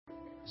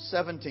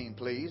17,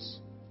 please,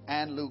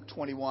 and Luke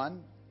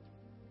 21.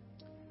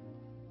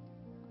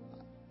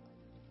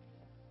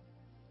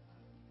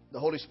 The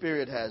Holy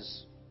Spirit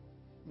has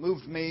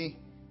moved me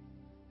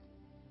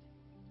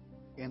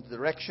in the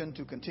direction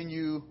to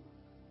continue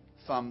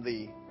from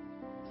the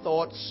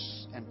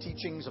thoughts and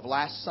teachings of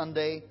last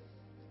Sunday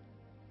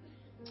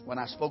when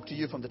I spoke to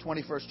you from the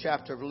 21st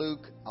chapter of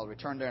Luke. I'll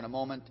return there in a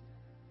moment.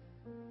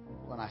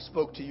 When I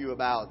spoke to you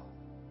about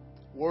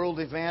world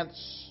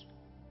events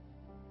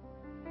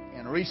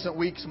in recent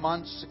weeks,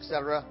 months,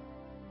 etc.,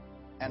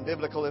 and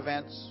biblical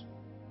events.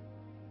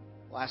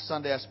 Last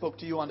Sunday I spoke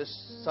to you on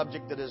this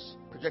subject that is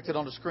projected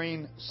on the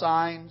screen,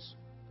 signs.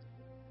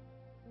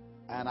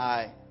 And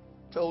I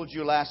told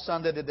you last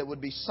Sunday that there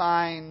would be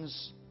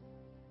signs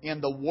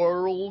in the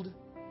world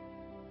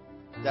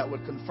that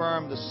would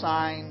confirm the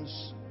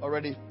signs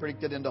already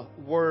predicted in the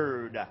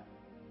Word.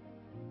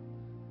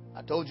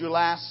 I told you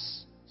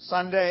last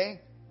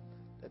Sunday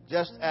that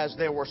just as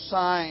there were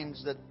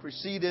signs that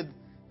preceded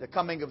the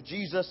coming of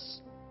Jesus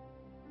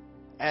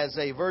as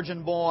a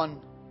virgin-born,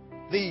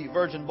 the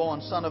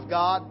virgin-born Son of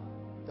God,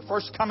 the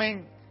first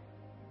coming,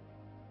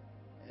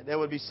 there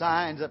would be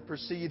signs that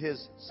precede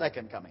His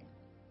second coming.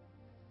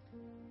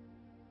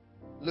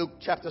 Luke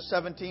chapter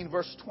 17,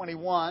 verse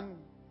 21.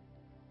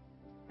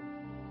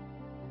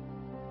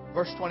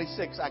 Verse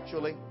 26,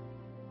 actually.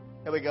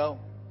 Here we go.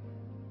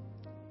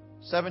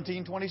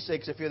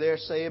 17:26. If you're there,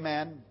 say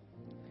amen.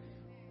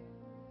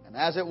 And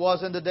as it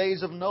was in the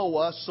days of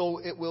Noah, so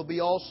it will be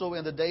also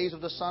in the days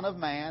of the Son of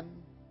Man.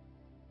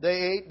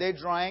 They ate, they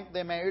drank,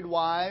 they married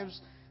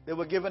wives. They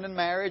were given in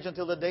marriage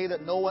until the day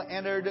that Noah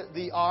entered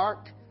the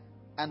ark,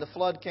 and the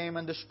flood came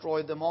and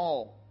destroyed them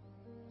all.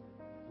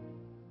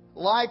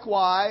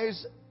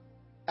 Likewise,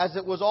 as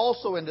it was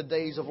also in the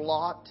days of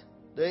Lot,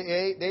 they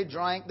ate, they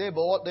drank, they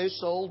bought, they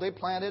sold, they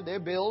planted, they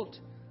built.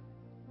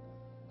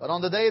 But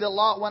on the day that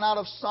Lot went out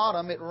of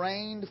Sodom, it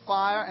rained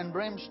fire and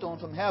brimstone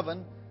from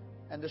heaven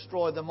and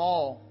destroyed them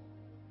all.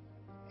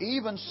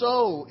 Even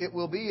so it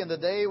will be in the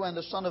day when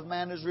the Son of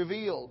Man is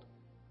revealed.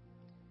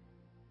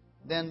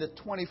 Then the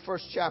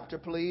 21st chapter,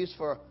 please,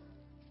 for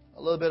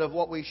a little bit of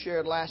what we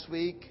shared last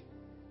week.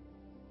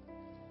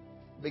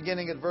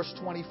 Beginning at verse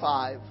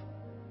 25.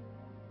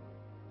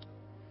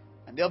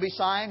 And there'll be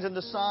signs in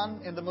the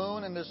sun, in the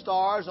moon, and the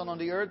stars, and on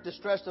the earth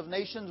distress of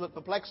nations with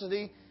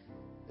perplexity,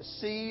 the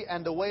sea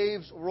and the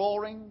waves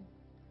roaring,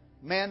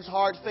 men's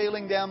heart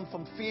failing them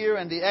from fear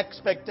and the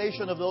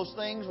expectation of those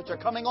things which are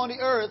coming on the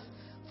earth,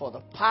 for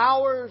the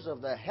powers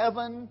of the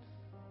heavens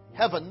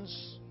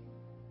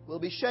will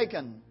be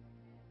shaken.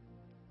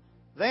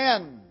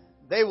 Then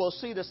they will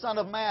see the Son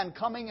of Man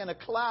coming in a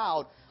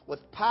cloud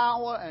with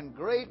power and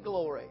great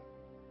glory.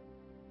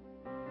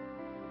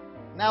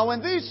 Now,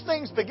 when these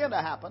things begin to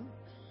happen,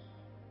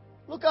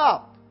 look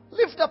up,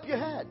 lift up your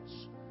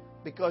heads,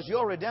 because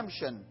your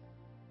redemption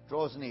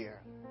draws near.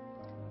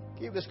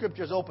 Keep the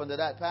Scriptures open to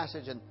that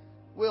passage, and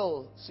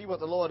we'll see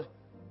what the Lord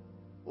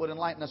would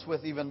enlighten us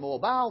with even more.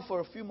 Bow for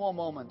a few more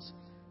moments.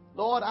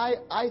 Lord,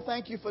 I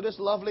thank You for this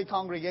lovely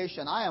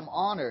congregation. I am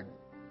honored.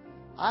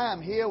 I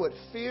am here with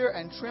fear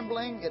and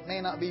trembling. It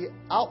may not be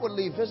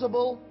outwardly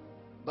visible,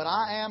 but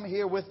I am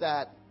here with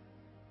that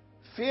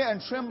fear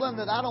and trembling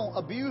that I don't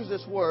abuse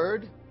this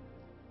word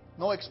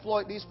nor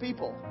exploit these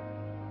people.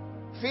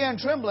 Fear and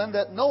trembling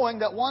that knowing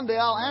that one day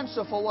I'll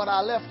answer for what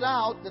I left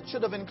out that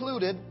should have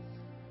included,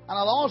 and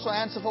I'll also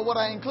answer for what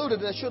I included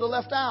that should have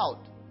left out.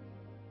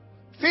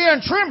 Fear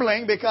and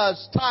trembling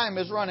because time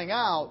is running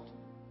out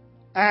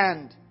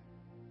and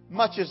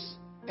much is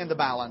in the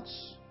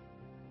balance.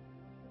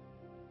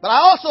 But I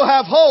also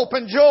have hope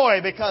and joy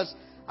because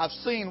I've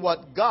seen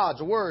what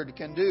God's Word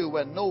can do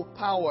when no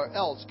power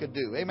else could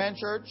do. Amen,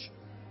 church?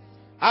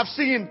 I've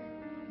seen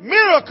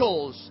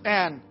miracles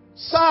and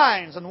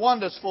signs and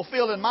wonders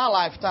fulfilled in my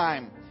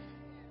lifetime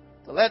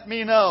to let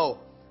me know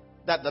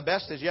that the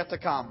best is yet to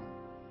come.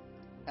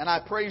 And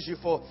I praise You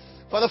for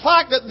the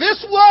fact that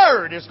this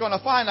Word is going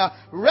to find a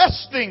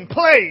resting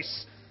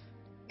place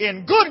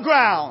in good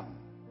ground.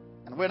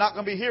 And we're not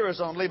going to be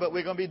hearers only, but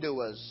we're going to be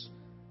doers.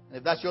 And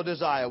if that's your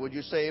desire, would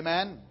you say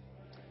amen?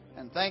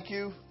 And thank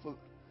You for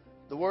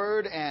the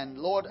Word, and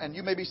Lord, and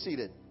you may be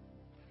seated.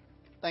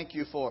 Thank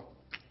You for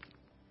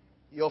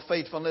Your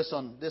faithfulness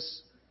on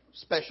this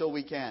special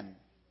weekend.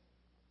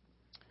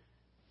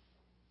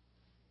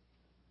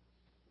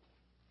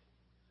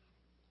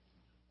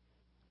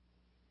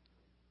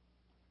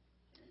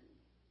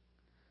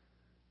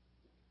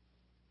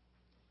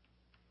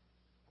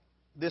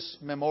 This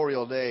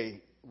Memorial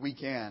Day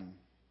weekend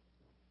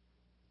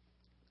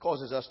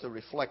causes us to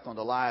reflect on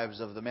the lives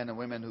of the men and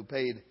women who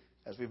paid,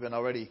 as we've been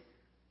already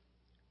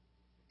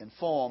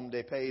informed,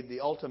 they paid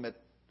the ultimate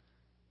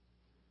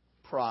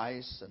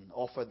price and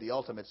offered the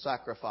ultimate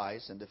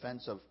sacrifice in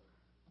defense of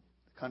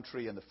the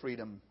country and the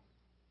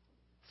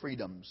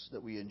freedoms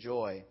that we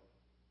enjoy.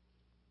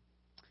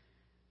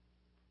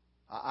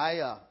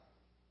 I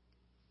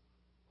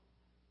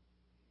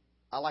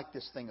like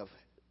this thing of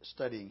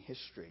studying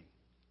history.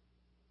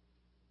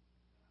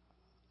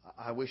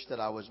 I wish that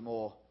I was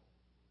more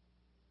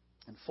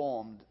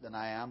informed than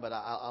I am, but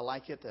I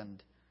like it,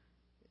 and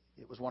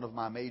it was one of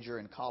my major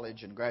in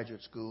college and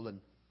graduate school. And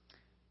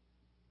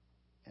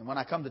when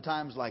I come to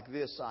times like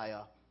this,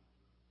 I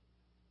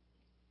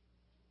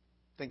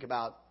think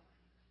about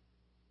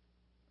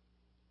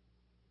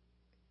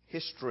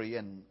history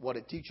and what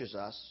it teaches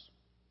us,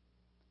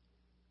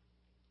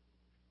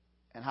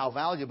 and how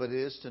valuable it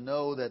is to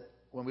know that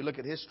when we look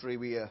at history,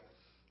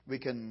 we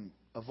can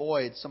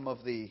avoid some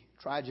of the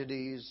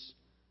tragedies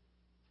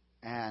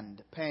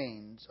and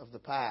pains of the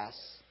past,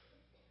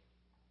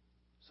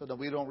 so that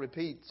we don't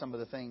repeat some of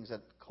the things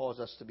that cause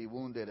us to be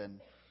wounded and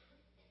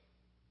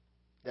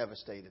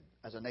devastated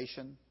as a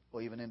nation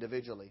or even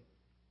individually.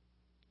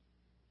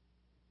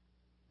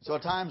 So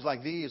at times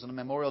like these, on a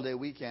Memorial Day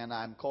weekend,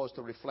 I'm caused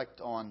to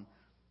reflect on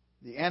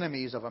the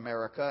enemies of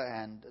America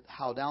and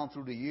how down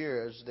through the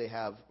years they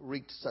have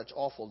wreaked such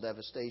awful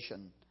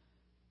devastation.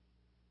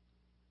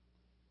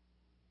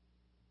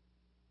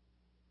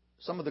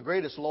 Some of the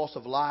greatest loss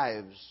of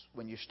lives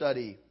when you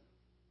study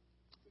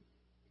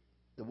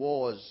the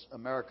wars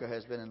America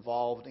has been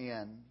involved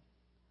in,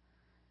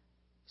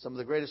 some of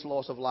the greatest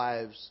loss of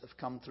lives have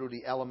come through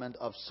the element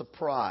of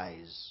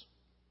surprise.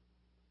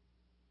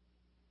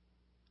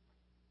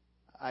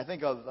 I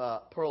think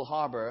of Pearl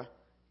Harbor,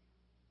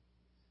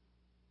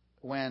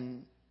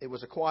 when it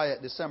was a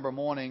quiet December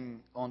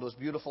morning on those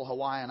beautiful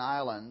Hawaiian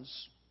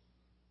Islands,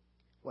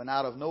 when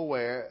out of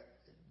nowhere,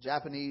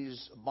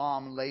 Japanese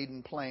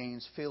bomb-laden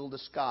planes filled the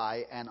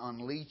sky and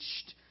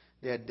unleashed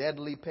their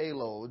deadly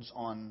payloads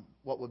on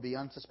what would be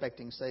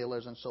unsuspecting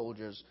sailors and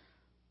soldiers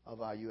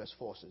of our U.S.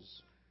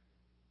 forces.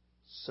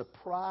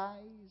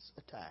 Surprise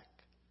attack.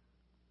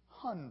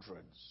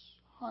 Hundreds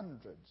and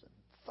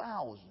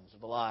thousands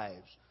of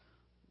lives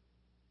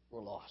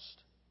were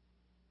lost.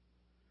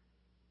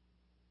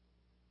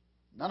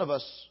 None of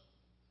us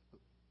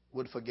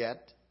would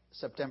forget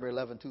September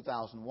 11,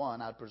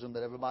 2001. I presume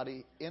that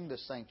everybody in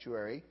this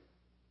sanctuary,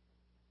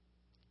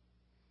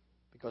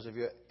 because of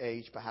your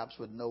age, perhaps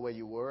would know where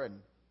you were and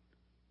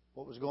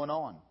what was going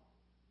on.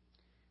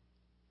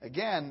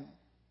 Again,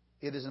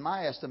 it is, in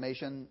my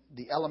estimation,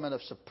 the element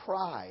of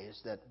surprise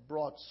that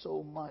brought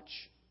so much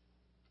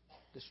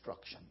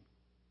destruction.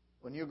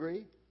 Wouldn't you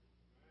agree?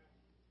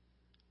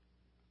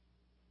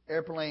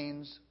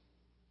 Airplanes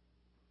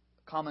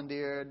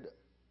commandeered,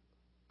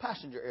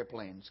 passenger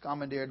airplanes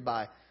commandeered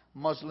by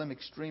Muslim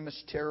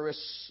extremist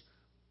terrorists.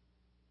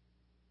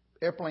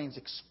 Airplanes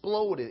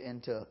exploded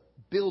into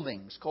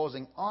buildings,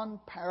 causing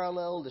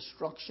unparalleled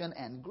destruction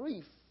and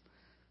grief,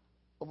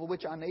 over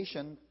which our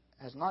nation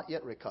has not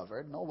yet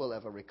recovered, nor will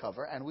ever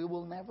recover, and we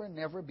will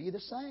never be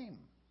the same.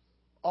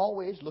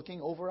 Always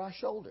looking over our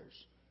shoulders.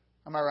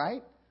 Am I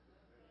right?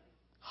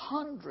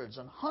 Hundreds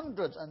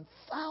and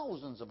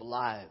thousands of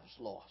lives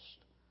lost.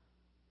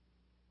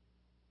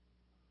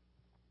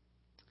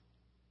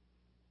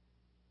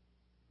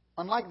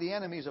 Unlike the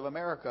enemies of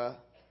America,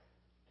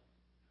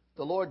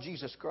 the Lord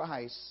Jesus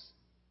Christ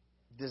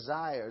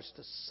desires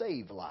to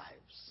save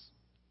lives.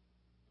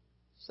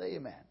 Say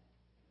amen.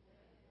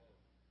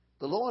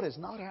 The Lord is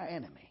not our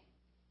enemy.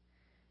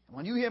 And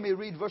when you hear me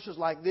read verses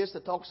like this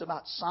that talks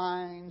about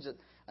signs, that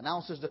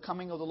announces the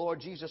coming of the Lord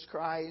Jesus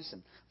Christ,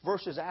 and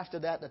verses after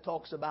that that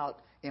talks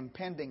about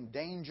impending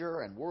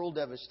danger and world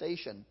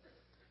devastation,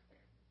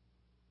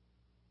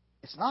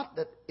 it's not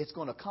that it's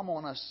going to come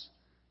on us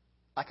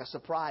like a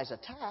surprise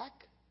attack.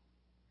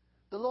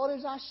 The Lord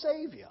is our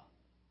Savior.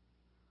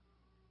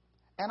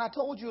 And I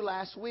told you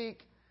last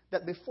week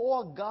that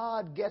before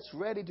God gets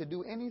ready to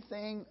do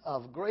anything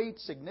of great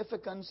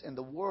significance in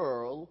the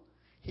world,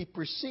 He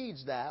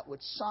precedes that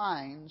with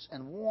signs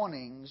and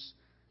warnings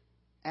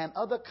and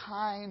other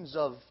kinds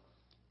of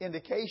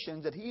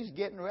indications that He's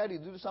getting ready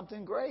to do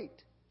something great.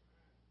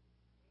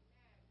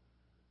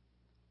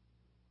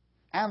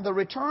 And the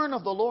return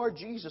of the Lord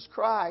Jesus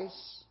Christ,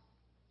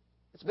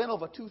 it's been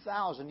over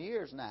 2,000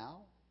 years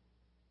now,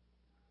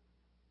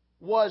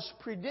 was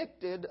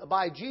predicted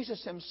by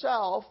Jesus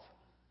Himself,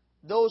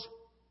 those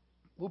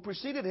who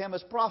preceded Him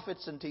as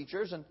prophets and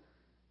teachers, and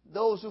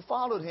those who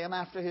followed Him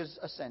after His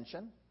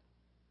ascension.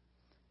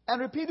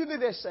 And repeatedly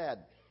they said,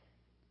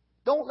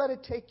 don't let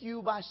it take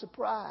you by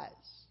surprise.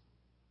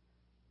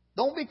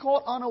 Don't be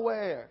caught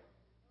unaware.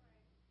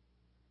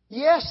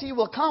 Yes, He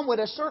will come with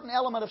a certain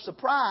element of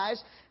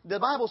surprise. The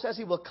Bible says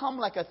He will come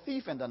like a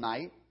thief in the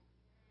night.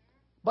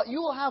 But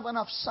you will have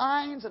enough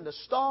signs and the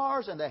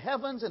stars and the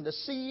heavens and the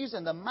seas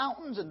and the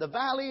mountains and the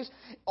valleys,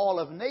 all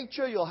of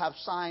nature. You'll have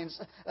signs.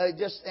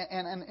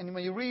 And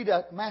when you read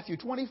Matthew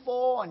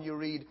 24 and you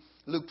read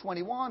Luke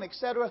 21,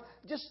 etc.,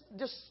 just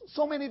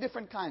so many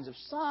different kinds of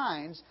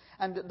signs.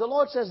 And the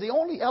Lord says the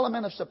only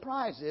element of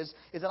surprise is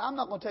that I'm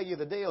not going to tell you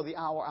the day or the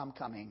hour I'm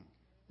coming.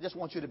 I just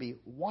want you to be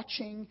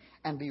watching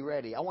and be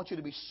ready. I want you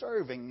to be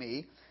serving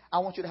me. I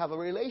want you to have a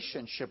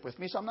relationship with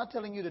me. So I'm not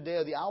telling you the day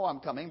or the hour I'm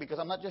coming, because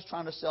I'm not just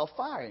trying to sell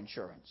fire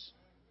insurance.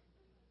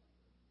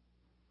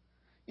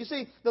 You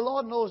see, the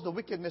Lord knows the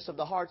wickedness of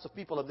the hearts of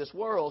people of this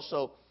world.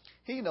 So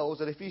He knows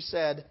that if He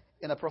said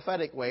in a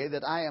prophetic way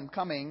that I am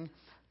coming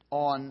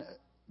on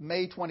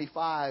May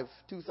 25,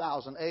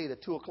 2008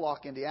 at 2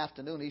 o'clock in the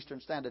afternoon, Eastern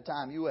Standard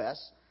Time,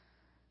 U.S.,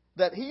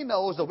 that he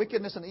knows the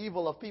wickedness and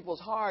evil of people's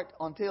heart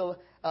until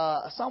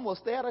some will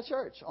stay at a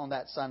church on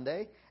that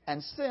Sunday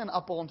and sin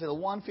up until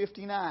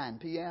 1:59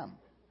 p.m.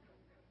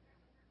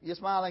 You're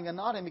smiling and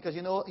nodding because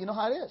you know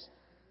how it is.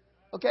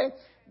 Okay?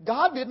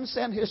 God didn't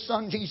send His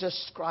Son,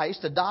 Jesus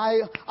Christ, to die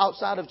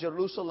outside of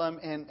Jerusalem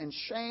in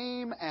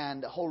shame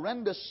and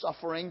horrendous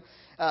suffering,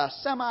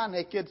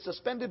 semi-naked,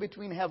 suspended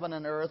between heaven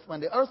and earth. When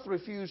the earth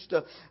refused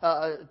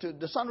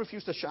the sun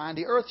refused to shine,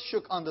 the earth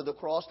shook under the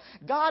cross.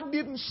 God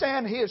didn't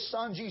send His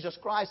Son, Jesus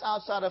Christ,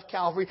 outside of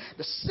Calvary,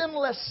 the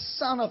sinless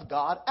Son of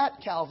God at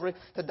Calvary,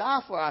 to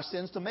die for our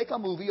sins, to make a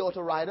movie or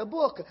to write a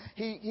book.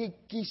 He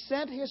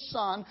sent His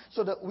Son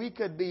so that we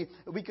could be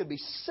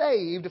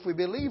saved if we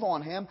believe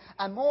on Him,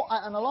 and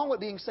along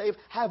with being saved,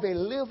 have a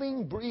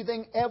living,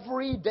 breathing,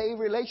 everyday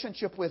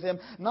relationship with Him,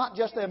 not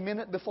just a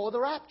minute before the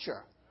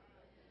rapture.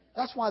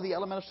 That's why the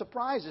element of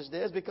surprise is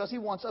there, is because He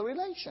wants a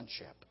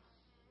relationship.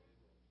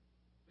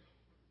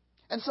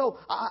 And so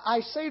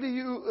I say to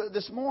you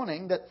this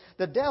morning that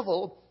the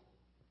devil,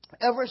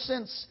 ever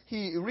since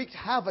he wreaked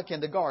havoc in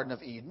the Garden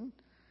of Eden,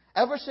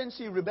 ever since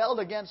he rebelled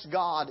against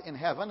God in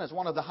heaven as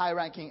one of the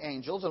high-ranking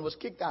angels and was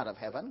kicked out of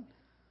heaven,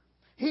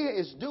 he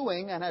is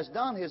doing and has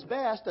done his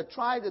best to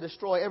try to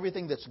destroy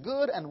everything that's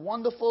good and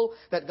wonderful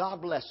that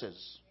God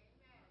blesses.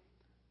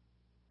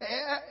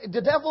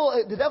 The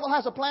devil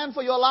has a plan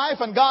for your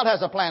life, and God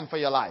has a plan for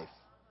your life.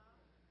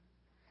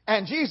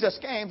 And Jesus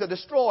came to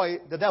destroy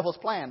the devil's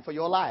plan for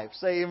your life.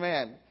 Say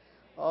amen.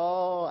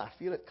 Oh, I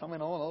feel it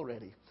coming on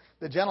already.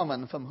 The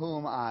gentleman from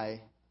whom I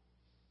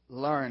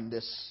learned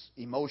this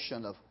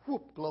emotion of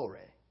whoop, glory,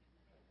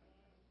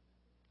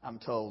 I'm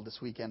told this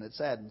weekend, it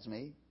saddens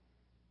me.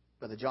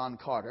 Brother John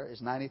Carter is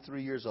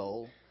 93 years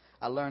old.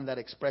 I learned that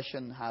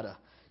expression, how to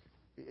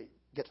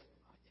get...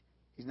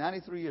 He's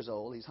 93 years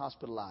old. He's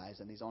hospitalized,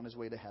 and he's on his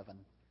way to heaven.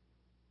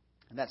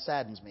 And that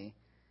saddens me.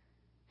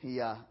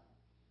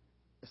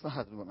 It's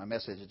not my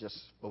message. It just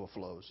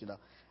overflows.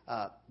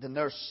 The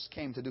nurse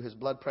came to do his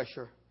blood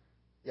pressure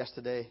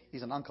yesterday.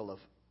 He's an uncle of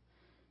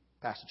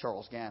Pastor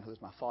Charles Gann, who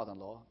is my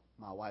father-in-law,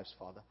 my wife's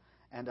father.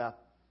 And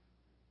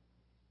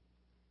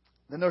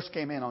the nurse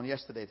came in on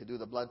yesterday to do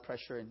the blood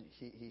pressure, and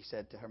he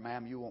said to her,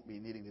 "Ma'am, you won't be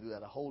needing to do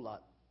that a whole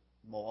lot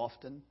more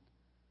often."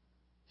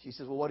 She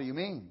says, "Well, what do you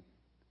mean?"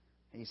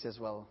 And he says,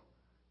 "Well,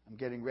 I'm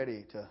getting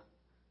ready to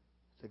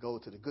go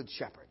to the Good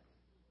Shepherd."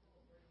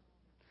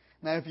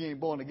 Now, if he ain't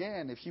born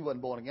again, if she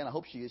wasn't born again, I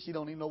hope she is. She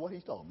don't even know what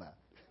he's talking about.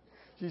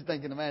 She's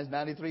thinking the man's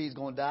 93, he's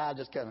going to die. I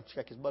just kind of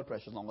check his blood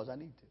pressure as long as I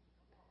need to.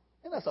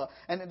 And that's all.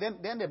 And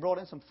then they brought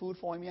in some food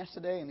for him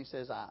yesterday, and he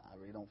says, I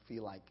really don't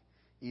feel like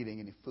eating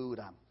any food.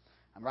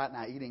 I'm right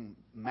now eating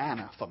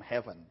manna from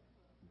heaven,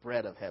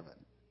 bread of heaven.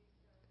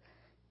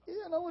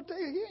 Yeah, and I will tell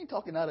you, he ain't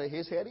talking out of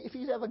his head. If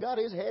he's ever got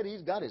his head,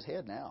 he's got his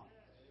head now.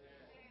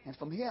 And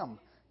from him,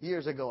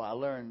 years ago, I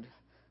learned,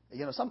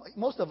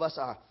 most of us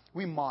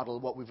we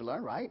model what we've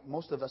learned, right?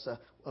 Most of us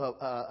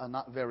are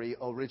not very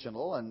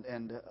original,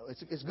 and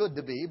it's good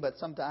to be, but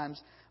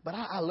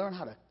I learned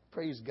how to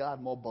praise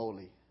God more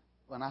boldly.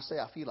 When I say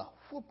I feel a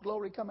whoop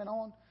glory coming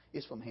on,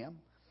 it's from Him.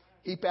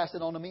 He passed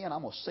it on to me, and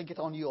I'm going to sink it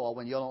on you all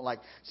when you don't like.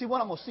 See, what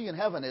I'm going to see in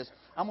heaven is,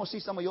 I'm going to see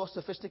some of your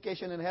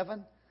sophistication in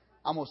heaven.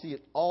 I'm going to see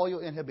all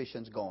your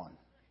inhibitions gone.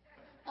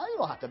 Now, you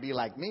don't have to be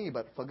like me,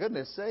 but for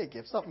goodness sake,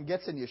 if something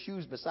gets in your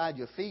shoes beside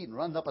your feet and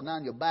runs up and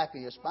down your back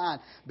and your spine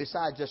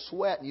besides your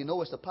sweat, and you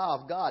know it's the power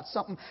of God,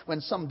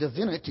 when some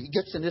divinity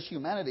gets in this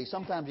humanity,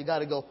 sometimes you got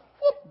to go,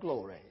 whoop,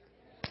 glory.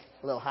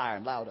 A little higher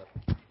and louder.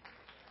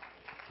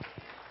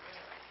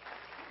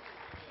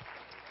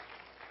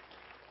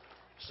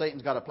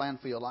 Satan's got a plan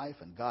for your life,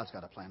 and God's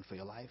got a plan for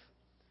your life.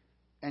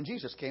 And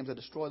Jesus came to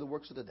destroy the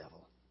works of the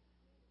devil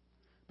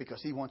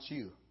because He wants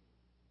you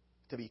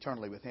to be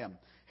eternally with Him.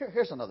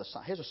 Here's another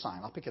sign. Here's a sign.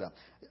 I'll pick it up.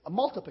 A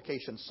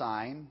multiplication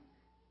sign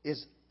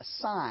is a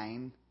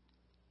sign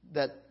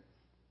that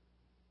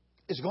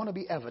is going to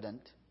be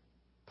evident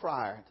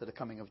prior to the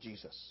coming of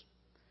Jesus.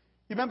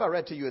 You remember I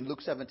read to you in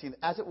Luke 17,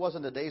 as it was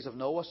in the days of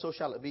Noah, so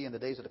shall it be in the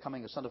days of the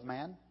coming of the Son of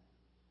Man.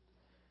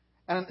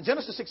 And in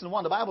Genesis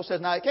 6:1, the Bible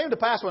says, now it came to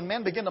pass when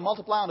men began to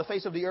multiply on the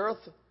face of the earth.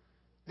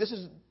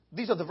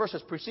 These are the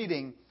verses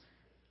preceding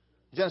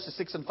Genesis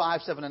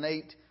 6:5, 7, and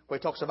 8, where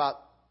it talks about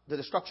the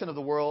destruction of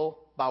the world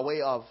by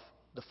way of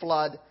the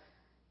flood.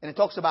 And it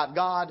talks about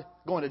God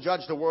going to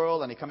judge the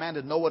world, and He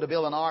commanded Noah to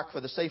build an ark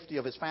for the safety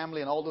of his family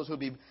and all those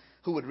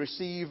who would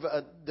receive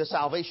the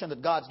salvation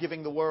that God's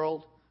giving the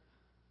world.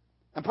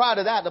 And prior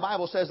to that, the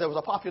Bible says there was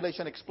a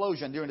population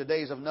explosion during the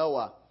days of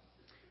Noah.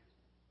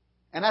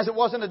 And as it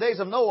was in the days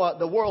of Noah,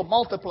 the world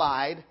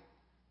multiplied.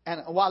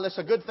 And while it's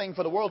a good thing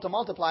for the world to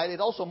multiply, it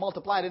also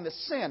multiplied in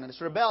its sin and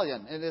its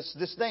rebellion and its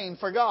disdain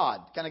for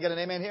God. Can I get an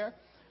amen here?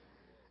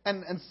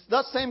 And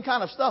that same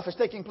kind of stuff is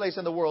taking place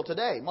in the world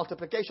today,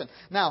 multiplication.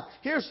 Now,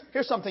 here's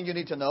something you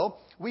need to know.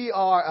 We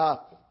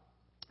are,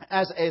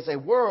 as a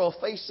world,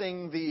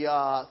 facing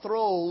the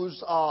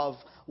throes of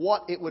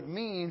what it would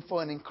mean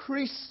for an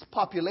increased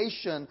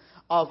population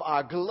of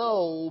our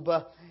globe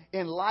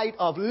in light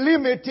of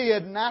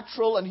limited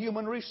natural and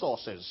human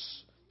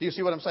resources. Do you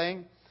see what I'm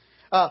saying?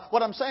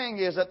 What I'm saying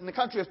is that in the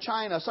country of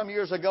China, some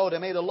years ago, they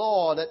made a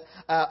law that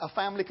a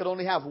family could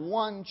only have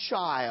one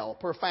child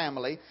per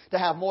family. To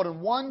have more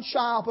than one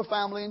child per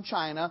family in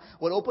China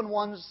would open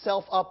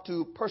oneself up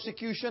to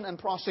persecution and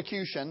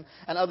prosecution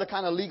and other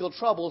kind of legal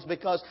troubles,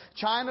 because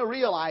China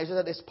realizes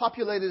that it's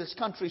populated its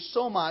country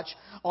so much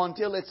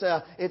until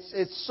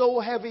it's so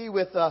heavy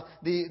with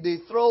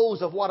the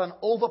throes of what an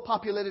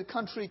overpopulated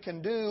country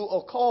can do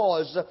or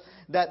cause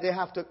that they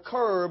have to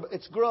curb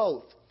its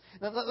growth.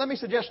 Now, let me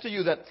suggest to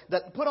you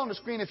that put on the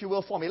screen, if you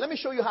will, for me. Let me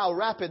show you how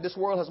rapid this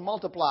world has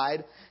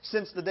multiplied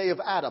since the day of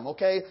Adam,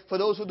 okay? For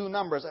those who do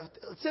numbers.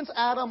 Since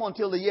Adam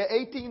until the year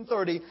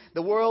 1830,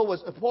 the world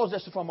was... Pause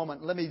just for a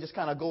moment. Let me just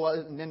kind of go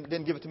and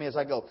then give it to me as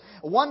I go.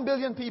 1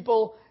 billion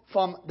people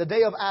from the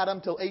day of Adam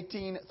till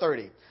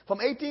 1830. From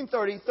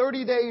 1830,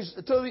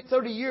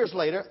 30 years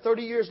later,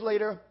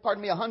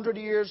 100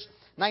 years,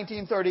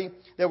 1930,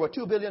 there were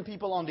 2 billion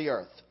people on the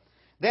earth.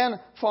 Then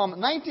from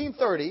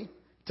 1930...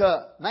 to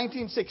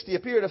 1960, a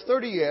period of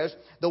 30 years,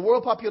 the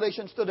world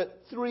population stood at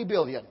 3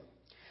 billion.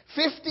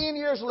 15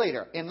 years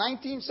later, in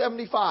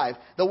 1975,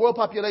 the world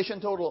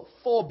population totaled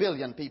 4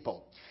 billion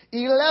people.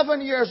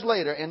 11 years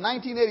later, in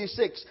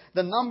 1986,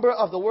 the number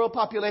of the world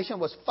population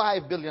was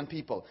 5 billion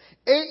people.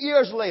 8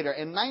 years later,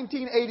 in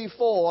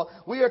 1984,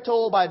 we are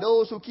told by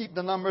those who keep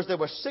the numbers, there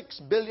were 6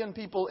 billion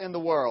people in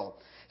the world.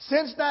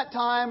 Since that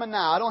time and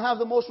now, I don't have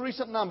the most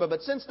recent number,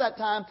 but since that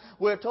time,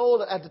 we're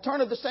told that at the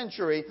turn of the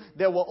century,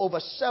 there were over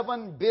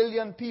 7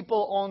 billion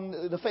people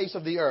on the face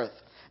of the earth.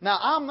 Now,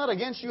 I'm not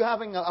against you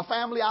having a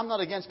family. I'm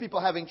not against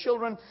people having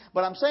children.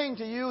 But I'm saying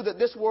to you that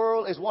this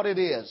world is what it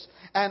is.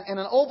 And in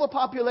an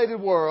overpopulated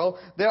world,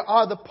 there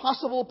are the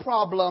possible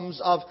problems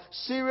of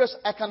serious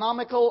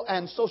economical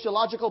and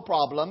sociological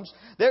problems.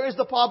 There is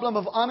the problem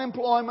of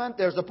unemployment.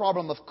 There's the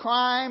problem of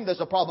crime. There's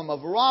the problem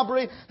of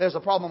robbery. There's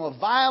the problem of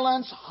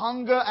violence,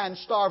 hunger, and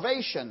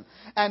starvation,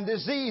 and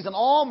disease, and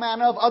all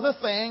manner of other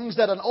things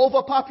that an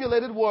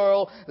overpopulated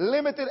world,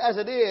 limited as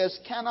it is,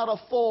 cannot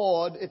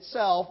afford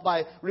itself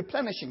by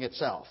replenishing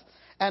itself.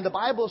 And the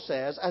Bible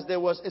says, as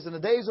there was in the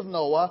days of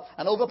Noah,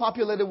 an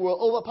overpopulated world,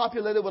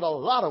 overpopulated with a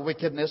lot of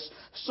wickedness,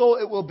 so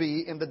it will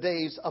be in the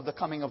days of the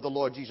coming of the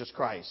Lord Jesus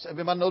Christ.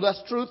 Everybody know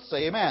that's truth?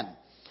 Say amen.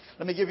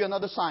 Let me give you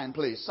another sign,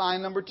 please.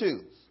 Sign number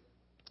 2.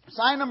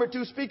 Sign number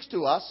 2 speaks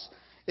to us,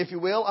 if you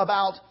will,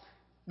 about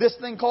this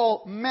thing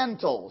called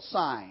mental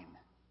sign.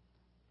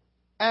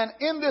 And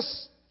in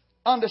this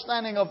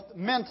understanding of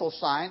mental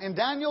sign, in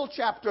Daniel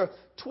chapter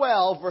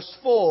 12, verse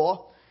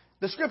 4,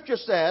 the scripture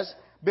says,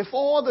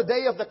 before the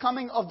day of the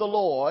coming of the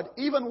Lord,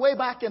 even way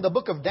back in the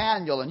book of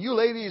Daniel, and you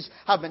ladies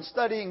have been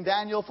studying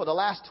Daniel for the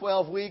last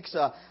 12 weeks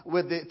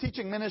with the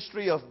teaching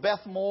ministry of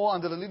Beth Moore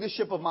under the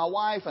leadership of my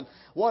wife, and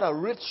what a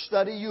rich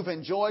study you've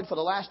enjoyed for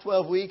the last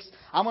 12 weeks.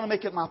 I'm going to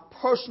make it my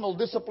personal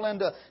discipline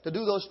to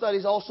do those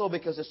studies also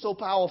because it's so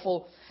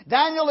powerful.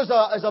 Daniel is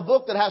a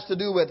book that has to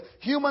do with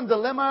human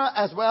dilemma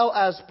as well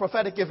as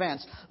prophetic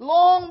events.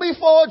 Long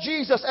before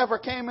Jesus ever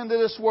came into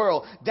this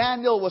world,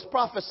 Daniel was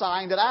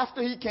prophesying that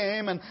after he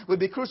came and would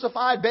be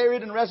crucified,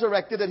 buried, and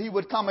resurrected, that he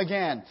would come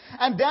again.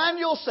 And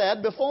Daniel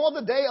said, before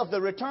the day of the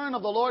return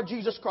of the Lord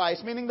Jesus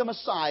Christ, meaning the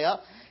Messiah,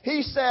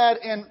 he said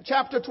in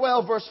chapter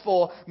 12, verse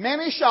 4,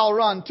 many shall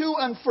run to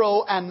and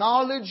fro, and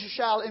knowledge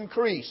shall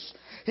increase.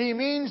 He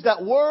means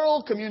that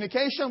world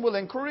communication will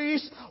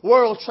increase,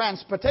 world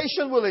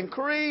transportation will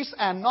increase,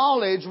 and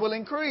knowledge will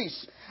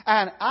increase.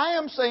 And I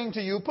am saying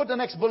to you, put the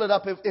next bullet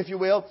up if you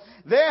will,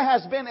 there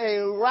has been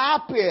a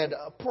rapid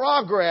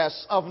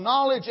progress of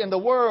knowledge in the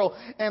world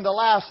in the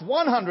last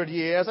 100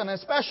 years, and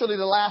especially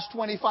the last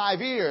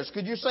 25 years.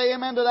 Could you say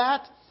amen to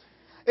that?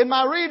 In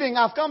my reading,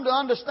 I've come to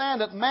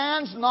understand that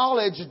man's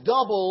knowledge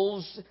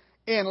doubles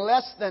in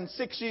less than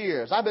 6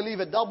 years. I believe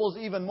it doubles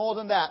even more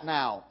than that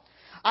now.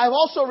 I've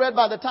also read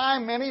by the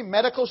time many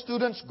medical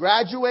students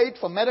graduate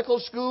from medical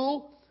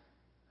school,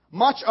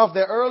 much of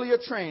their earlier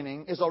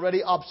training is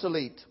already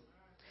obsolete.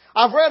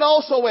 I've read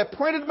also where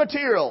printed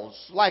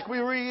materials, like we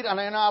read in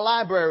our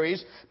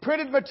libraries,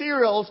 printed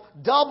materials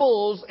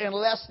doubles in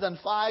less than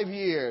 5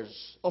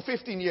 years, or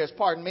 15 years,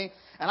 pardon me,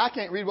 and I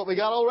can't read what we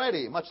got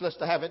already, much less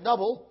to have it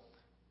double.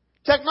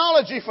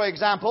 Technology, for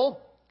example,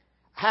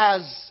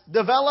 has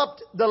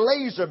developed the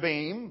laser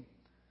beam,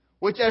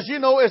 which, as you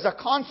know, is a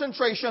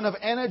concentration of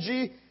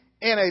energy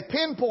in a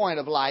pinpoint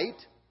of light.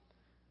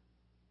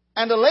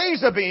 And the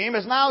laser beam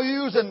is now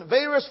used in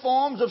various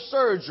forms of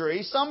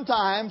surgery,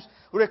 sometimes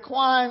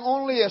requiring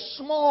only a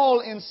small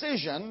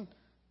incision,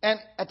 and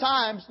at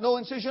times no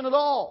incision at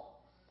all.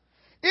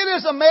 It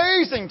is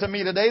amazing to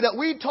me today that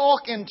we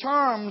talk in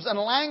terms and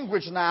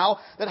language now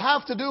that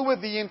have to do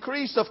with the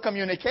increase of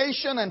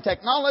communication and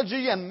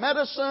technology and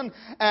medicine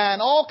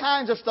and all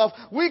kinds of stuff.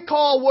 We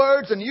call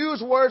words and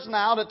use words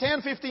now that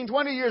 10, 15,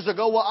 20 years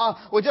ago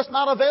were just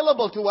not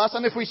available to us.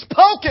 And if we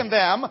spoke in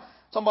them,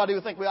 somebody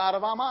would think we're out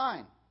of our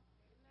mind.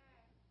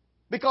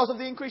 Because of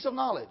the increase of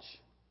knowledge.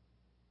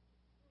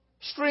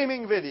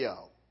 Streaming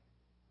video.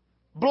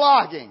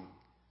 Blogging.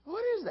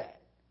 What is that?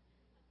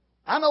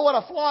 I know what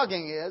a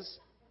flogging is.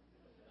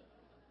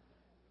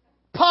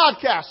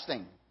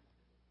 Podcasting,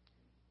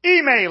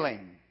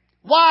 emailing,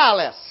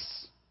 wireless,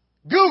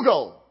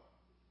 Google,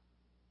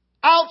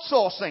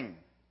 outsourcing,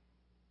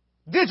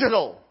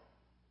 digital,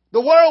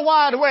 the World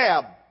Wide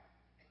Web,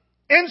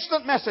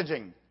 instant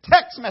messaging,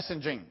 text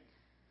messaging.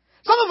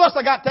 Some of us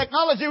have got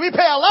technology we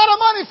pay a lot of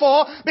money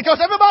for because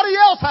everybody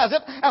else has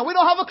it and we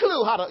don't have a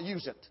clue how to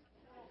use it.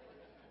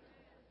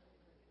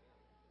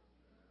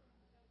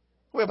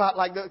 We're about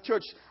like the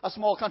church, a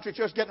small country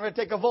church getting ready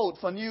to take a vote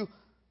for new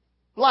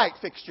light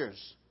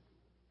fixtures.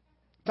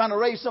 Trying to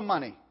raise some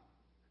money.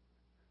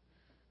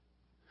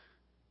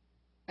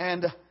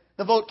 And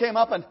the vote came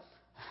up and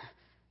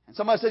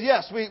somebody said,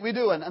 yes, we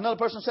do. And another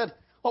person said,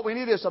 what we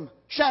need is some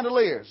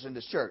chandeliers in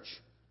this church.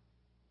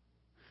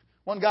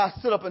 One guy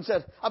stood up and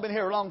said, I've been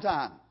here a long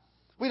time.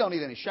 We don't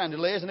need any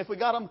chandeliers. And if we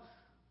got them,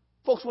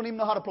 folks wouldn't even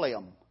know how to play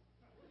them.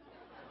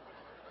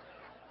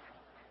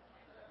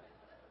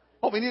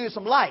 What we need is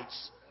some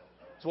lights.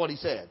 That's what he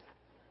said.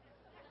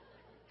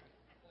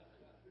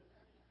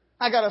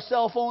 I got a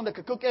cell phone that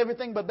could cook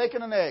everything but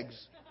bacon and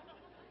eggs.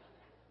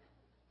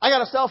 I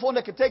got a cell phone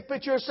that could take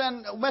pictures,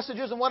 send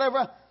messages and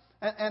whatever.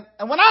 And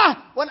when I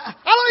don't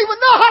even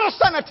know how to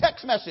send a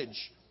text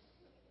message.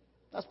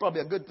 That's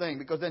probably a good thing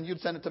because then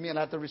you'd send it to me and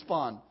I have to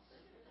respond.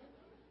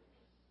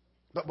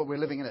 But we're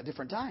living in a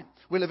different time.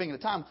 We're living in a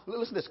time.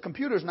 Listen to this.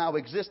 Computers now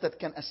exist that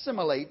can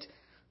assimilate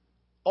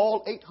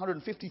all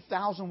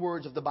 850,000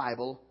 words of the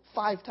Bible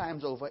 5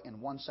 times over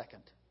in 1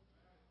 second.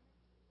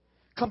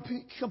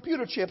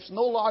 Computer chips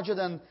no larger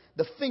than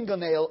the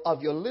fingernail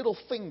of your little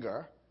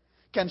finger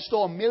can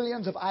store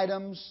millions of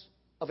items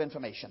of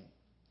information.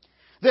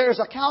 There is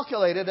a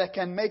calculator that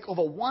can make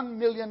over 1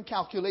 million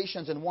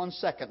calculations in 1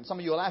 second. Some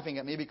of you are laughing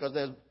at me because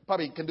they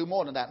probably can do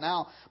more than that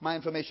now. My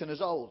information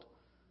is old.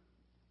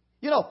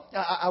 You know,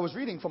 I was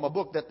reading from a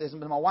book that is in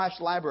my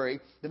wife's library.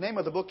 The name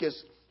of the book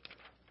is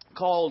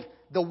called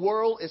The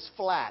World is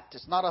Flat.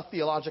 It's not a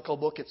theological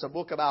book. It's a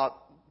book about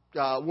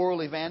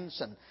world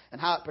events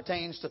and how it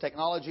pertains to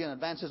technology and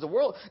advances.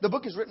 The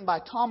book is written by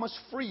Thomas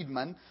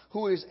Friedman,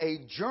 who is a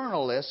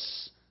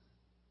journalist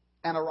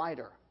and a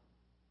writer.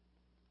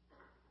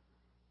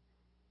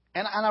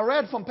 And I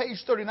read from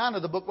page 39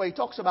 of the book where he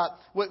talks about,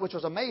 which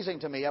was amazing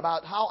to me,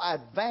 about how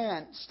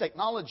advanced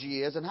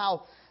technology is and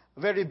how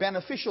very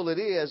beneficial it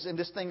is in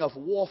this thing of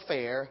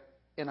warfare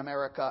in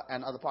America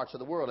and other parts of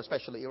the world,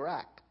 especially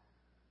Iraq.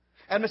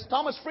 And Mr.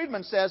 Thomas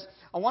Friedman says,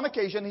 on one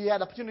occasion he had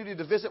the opportunity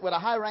to visit with a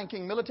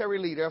high-ranking military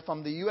leader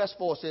from the U.S.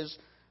 forces,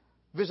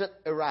 visit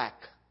Iraq.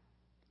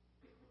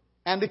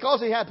 And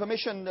because he had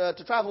permission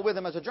to travel with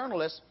him as a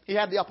journalist, he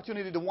had the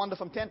opportunity to wander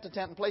from tent to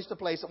tent and place to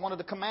place at one of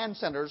the command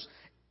centers,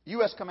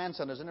 U.S. command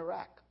centers in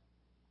Iraq.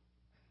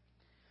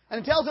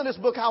 And he tells in this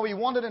book how he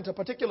wandered into a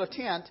particular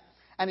tent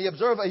and he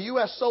observed a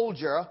U.S.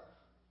 soldier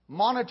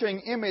monitoring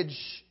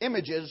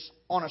images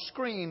on a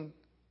screen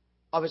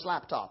of his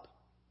laptop.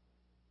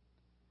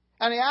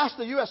 And he asked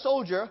the U.S.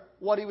 soldier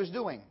what he was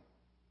doing.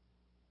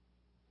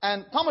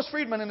 And Thomas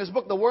Friedman in his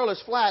book, The World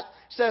is Flat,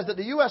 says that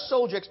the U.S.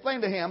 soldier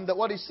explained to him that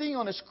what he's seeing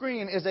on the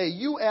screen is a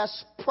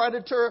U.S.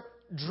 Predator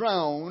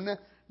drone,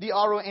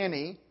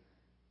 D-R-O-N-E.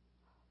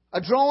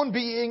 A drone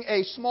being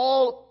a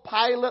small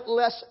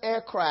pilotless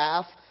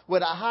aircraft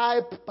with a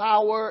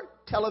high-power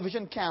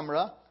television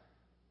camera.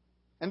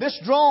 And this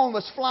drone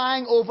was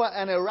flying over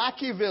an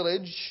Iraqi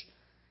village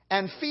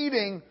and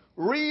feeding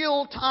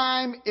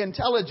real-time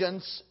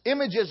intelligence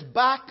images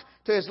back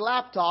to his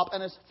laptop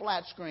and his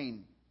flat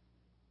screen.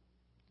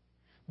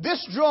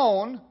 This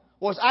drone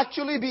was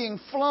actually being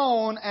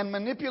flown and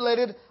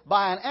manipulated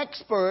by an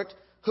expert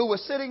who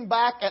was sitting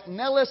back at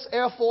Nellis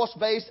Air Force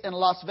Base in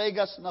Las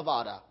Vegas,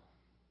 Nevada.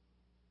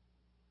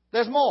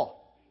 There's more.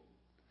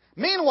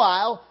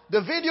 Meanwhile,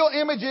 the video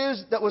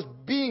images that was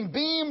being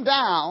beamed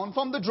down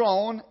from the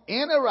drone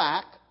in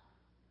Iraq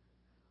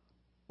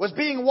was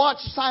being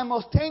watched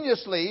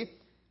simultaneously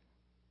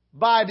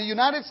by the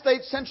United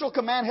States Central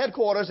Command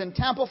Headquarters in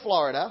Tampa,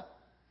 Florida,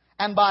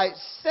 and by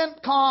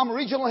CENTCOM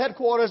Regional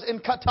Headquarters in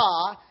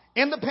Qatar,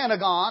 in the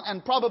Pentagon,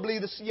 and probably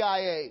the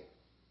CIA.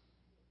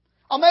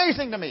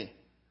 Amazing to me.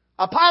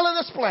 A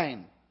pilotless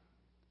plane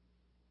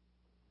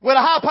with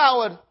a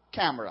high-powered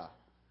camera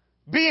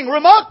being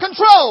remote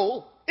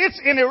controlled. It's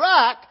in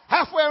Iraq,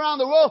 halfway around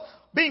the world,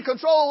 being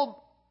controlled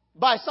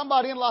by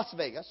somebody in Las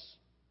Vegas.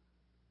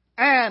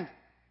 And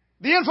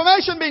the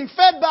information being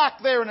fed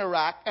back there in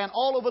Iraq and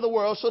all over the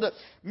world so that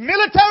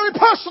military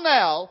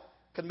personnel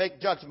can make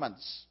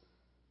judgments.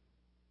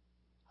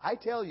 I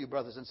tell you,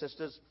 brothers and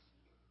sisters,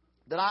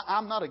 that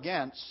I'm not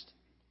against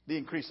the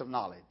increase of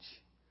knowledge.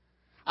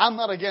 I'm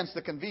not against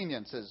the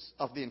conveniences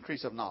of the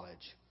increase of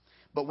knowledge.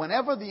 But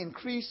whenever the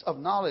increase of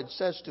knowledge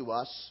says to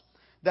us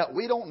that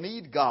we don't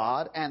need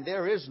God and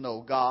there is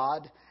no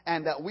God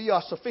and that we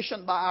are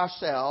sufficient by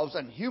ourselves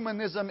and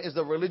humanism is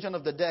the religion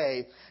of the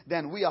day,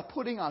 then we are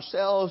putting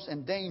ourselves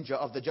in danger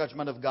of the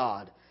judgment of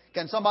God.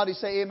 Can somebody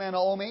say amen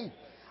or oh me?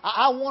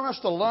 I want us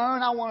to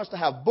learn. I want us to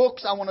have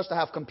books. I want us to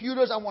have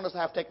computers. I want us to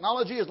have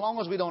technology as long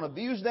as we don't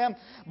abuse them.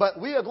 But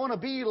we are going to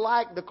be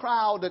like the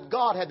crowd that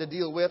God had to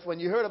deal with when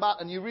you heard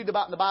about and you read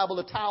about in the Bible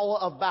the Tower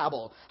of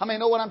Babel. How many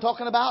know what I'm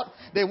talking about?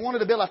 They wanted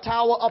to build a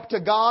tower up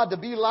to God, to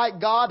be like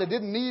God. They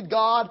didn't need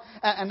God.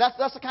 And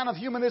that's the kind of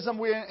humanism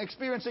we're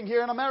experiencing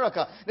here in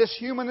America. This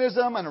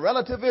humanism and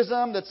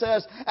relativism that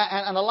says,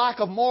 and a lack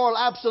of moral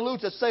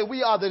absolutes that say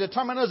we are the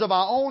determiners of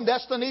our own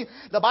destiny.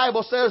 The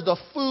Bible says the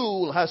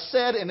fool has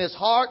said in his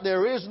heart,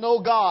 there is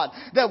no God.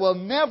 There will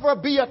never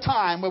be a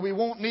time where we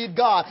won't need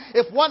God.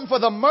 If it wasn't for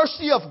the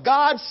mercy of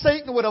God,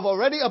 Satan would have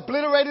already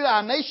obliterated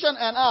our nation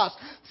and us.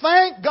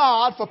 Thank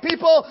God for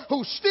people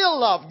who still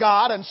love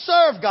God and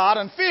serve God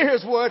and fear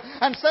His word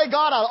and say,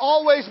 God, I'll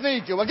always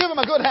need you. Well, give Him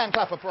a good hand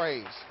clap of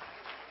praise.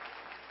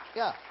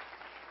 Yeah.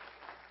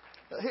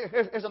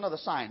 Here's another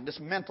sign, this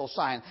mental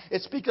sign.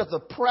 It speaks of the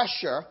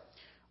pressure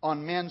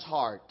on men's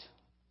heart.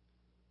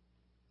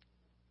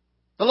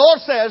 The Lord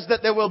says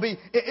that there will be,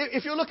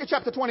 if you look at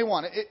chapter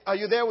 21, are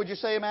you there? Would you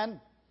say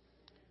amen?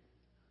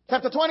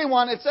 Chapter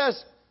 21, it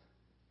says,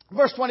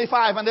 verse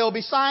 25, and there will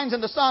be signs in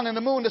the sun and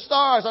the moon, the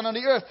stars, and on the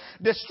earth,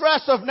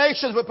 distress of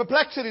nations with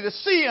perplexity, the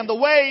sea and the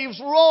waves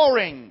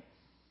roaring.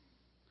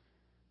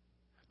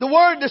 The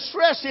word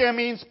distress here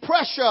means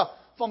pressure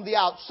from the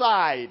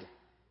outside.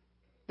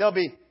 There'll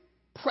be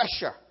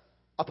pressure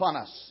upon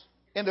us,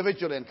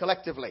 individually and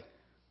collectively.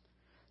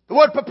 The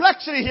word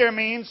perplexity here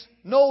means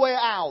no way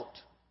out.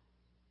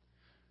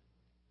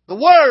 The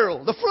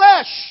world, the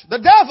flesh, the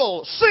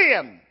devil,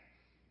 sin,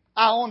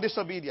 our own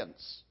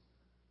disobedience.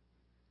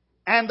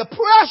 And the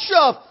pressure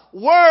of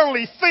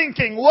worldly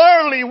thinking,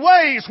 worldly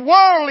ways,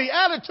 worldly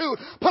attitude,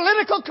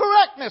 political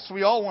correctness,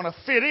 we all want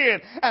to fit in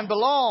and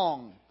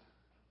belong,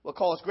 will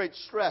cause great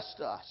stress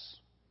to us.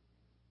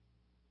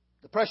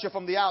 The pressure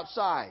from the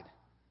outside.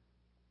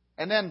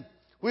 And then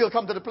we'll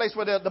come to the place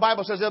where the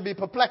Bible says there'll be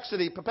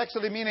perplexity.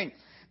 Perplexity meaning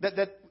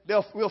that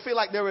we'll feel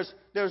like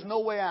there's no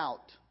way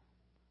out.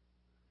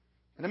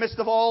 In the midst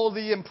of all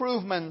the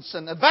improvements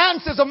and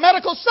advances of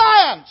medical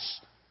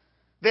science,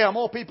 there are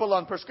more people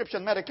on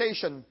prescription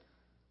medication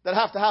that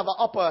have to have an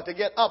upper to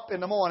get up in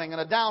the morning and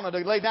a downer to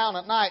lay down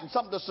at night and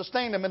something to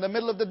sustain them in the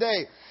middle of the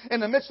day. In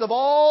the midst of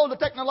all the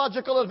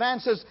technological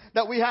advances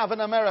that we have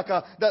in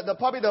America,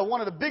 probably one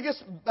of the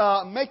biggest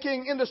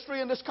making industry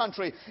in this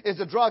country is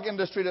the drug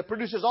industry that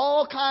produces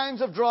all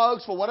kinds of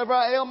drugs for whatever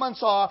our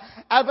ailments are,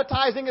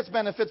 advertising its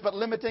benefits but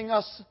limiting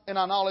us in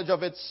our knowledge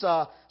of its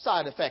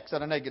side effects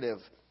that are negative.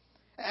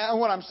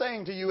 And what I'm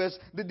saying to you is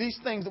that these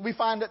things that we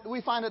find that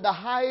the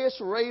highest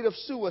rate of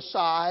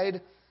suicide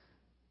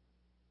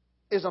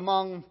is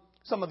among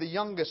some of the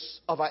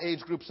youngest of our age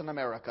groups in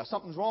America.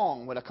 Something's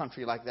wrong with a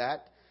country like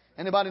that.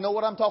 Anybody know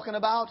what I'm talking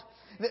about?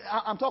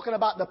 I'm talking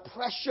about the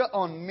pressure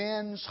on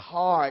men's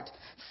heart.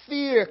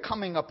 Fear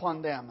coming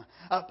upon them.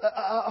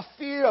 A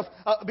fear of...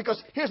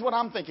 because here's what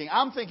I'm thinking.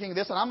 I'm thinking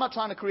this, and I'm not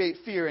trying to create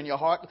fear in your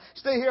heart.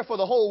 Stay here for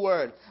the whole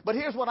word. But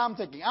here's what I'm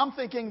thinking. I'm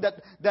thinking that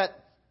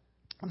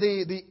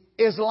the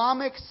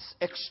Islamic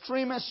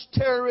extremist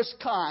terrorist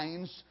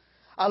kinds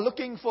are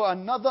looking for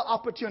another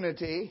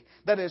opportunity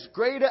that is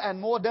greater and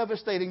more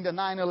devastating than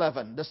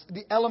 9/11,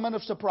 the element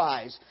of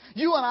surprise.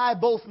 You and I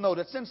both know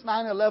that since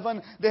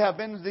 9/11, there have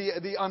been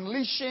the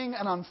unleashing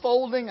and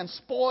unfolding and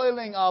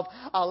spoiling of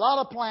a lot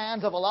of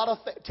plans of a lot of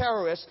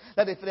terrorists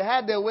that if they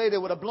had their way, they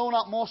would have blown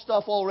up more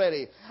stuff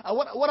already.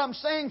 What I'm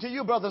saying to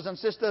you, brothers and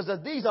sisters,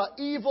 that these are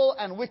evil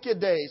and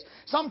wicked days.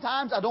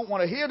 Sometimes I don't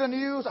want to hear the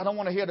news. I don't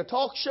want to hear the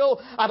talk show.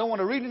 I don't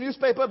want to read the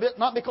newspaper,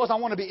 not because I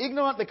want to be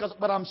ignorant,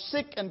 but I'm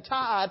sick and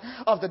tired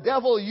of the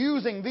devil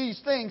using these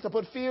things to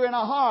put fear in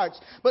our hearts.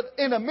 But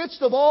in the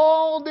midst of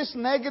all this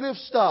negative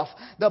stuff,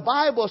 the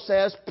Bible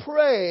says,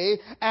 pray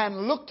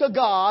and look to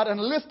God and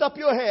lift up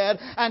your head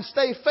and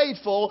stay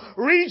faithful.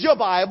 Read your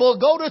Bible,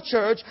 go to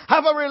church,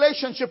 have a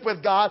relationship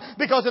with God,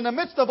 because in the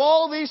midst of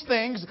all these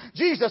things,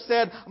 Jesus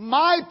said,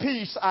 my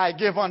peace I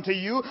give unto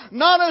you,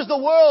 not as the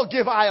world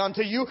give I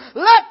unto you.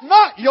 Let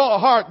not your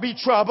heart be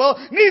troubled,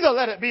 neither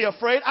let it be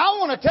afraid. I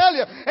want to tell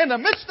you, in the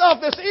midst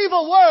of this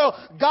evil world,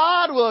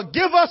 God will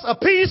give us a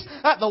peace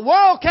that the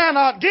world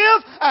cannot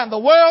give and the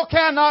world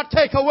cannot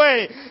take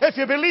away. If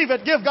you believe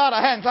it, give God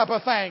a hand clap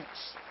of thanks.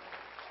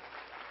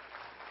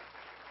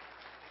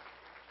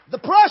 The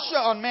pressure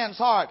on men's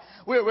heart.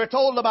 We're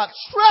told about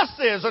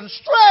stresses and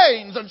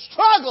strains and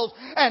struggles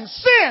and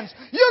sins.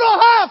 You don't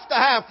have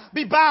to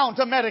be bound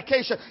to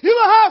medication. You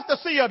don't have to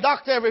see your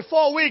doctor every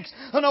 4 weeks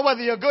to know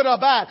whether you're good or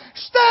bad.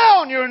 Stay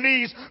on your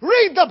knees.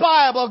 Read the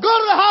Bible. Go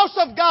to the house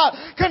of God.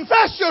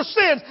 Confess your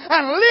sins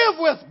and live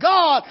with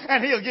God,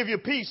 and He'll give you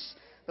peace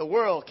the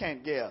world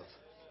can't give.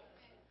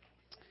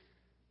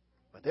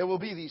 But there will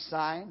be these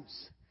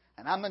signs,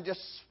 and I'm not just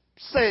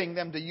saying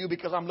them to you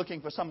because I'm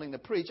looking for something to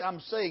preach. I'm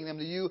saying them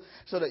to you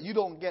so that you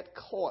don't get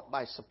caught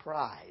by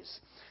surprise.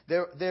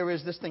 There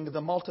is this thing, the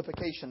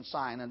multiplication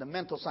sign and the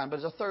mental sign, but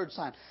there's a third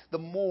sign, the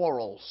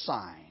moral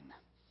sign.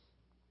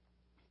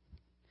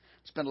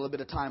 Spent a little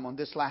bit of time on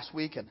this last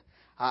week, and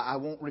I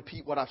won't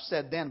repeat what I've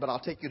said then, but I'll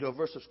take you to a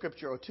verse of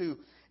Scripture or two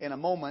in a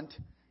moment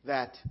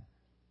that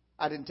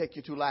I didn't take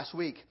you to last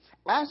week.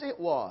 As it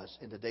was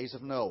in the days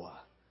of Noah,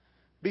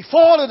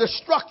 before the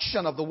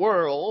destruction of the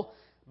world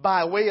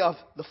by way of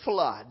the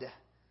flood.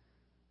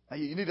 Now,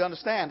 you need to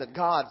understand that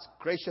God's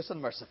gracious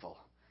and merciful.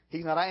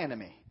 He's not our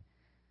enemy.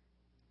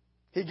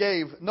 He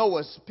gave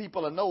Noah's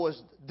people in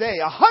Noah's day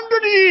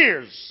 100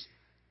 years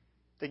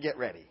to get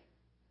ready.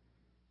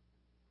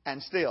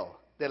 And still,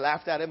 they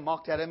laughed at him,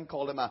 mocked at him,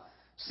 called him a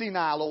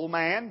senile old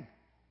man,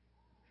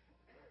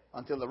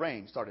 until the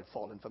rain started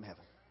falling from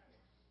heaven.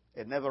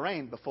 It never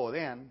rained before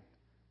then.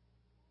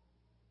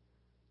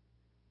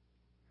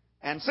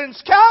 And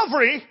since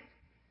Calvary,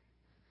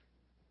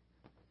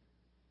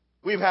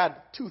 we've had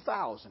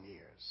 2,000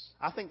 years.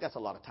 I think that's a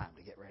lot of time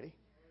to get ready.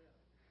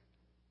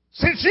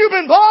 Since you've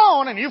been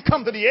born and you've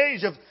come to the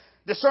age of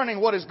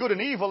discerning what is good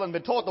and evil and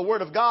been taught the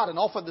Word of God and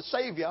offered the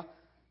Savior,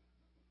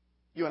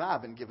 you and I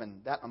have been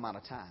given that amount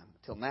of time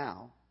till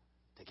now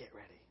to get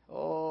ready.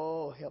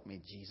 Oh, help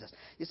me, Jesus.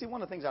 You see,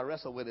 one of the things I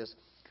wrestle with is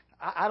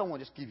I don't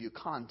want to just give you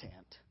content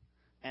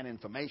and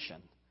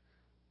information.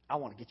 I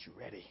want to get you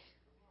ready.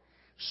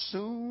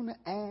 Soon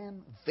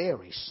and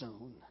very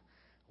soon,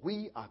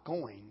 we are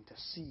going to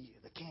see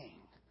the King.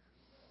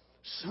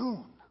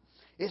 Soon.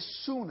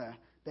 It's sooner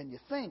than you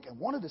think. And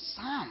one of the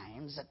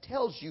signs that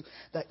tells you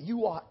that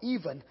you are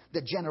even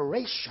the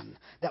generation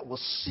that will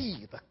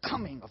see the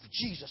coming of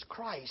Jesus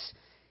Christ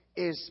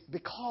is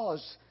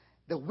because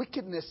the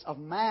wickedness of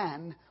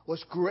man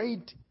was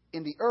great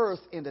in the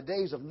earth in the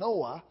days of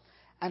Noah,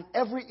 and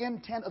every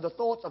intent of the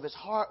thoughts of his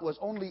heart was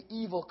only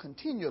evil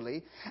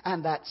continually,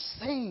 and that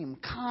same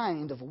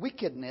kind of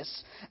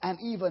wickedness and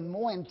even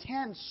more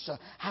intense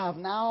have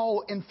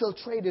now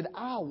infiltrated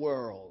our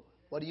world.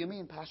 What do you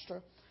mean,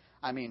 Pastor?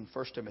 I mean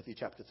 1 Timothy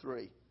chapter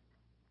 3.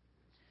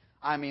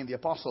 I mean the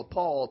Apostle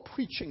Paul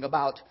preaching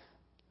about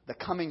the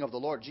coming of the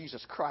Lord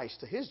Jesus Christ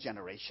to his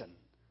generation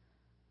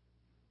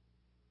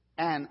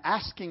and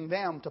asking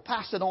them to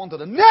pass it on to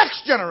the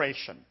next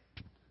generation.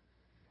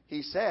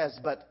 He says,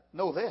 but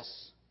know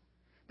this,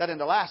 that in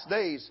the last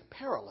days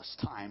perilous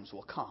times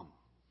will come.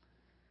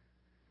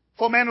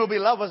 For men will be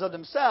lovers of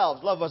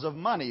themselves, lovers of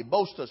money,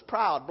 boasters,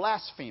 proud,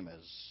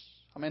 blasphemers.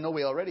 I mean, no,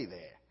 we're already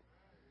there.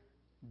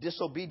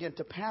 Disobedient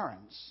to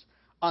parents,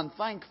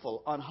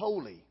 unthankful,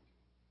 unholy,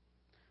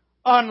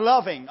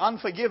 unloving,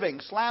 unforgiving,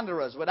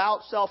 slanderers,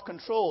 without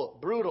self-control,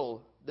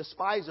 brutal,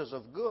 despisers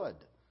of good,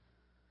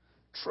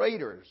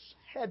 traitors,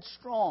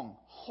 headstrong,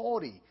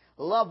 haughty,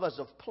 lovers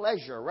of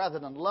pleasure rather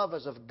than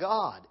lovers of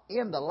God.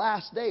 In the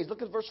last days,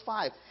 look at verse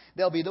 5.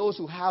 There'll be those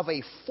who have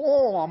a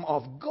form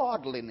of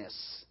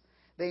godliness.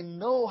 They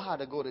know how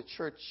to go to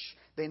church.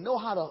 They know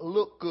how to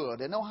look good.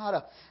 They know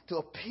how to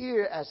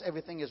appear as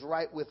everything is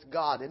right with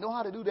God. They know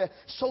how to do their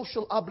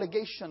social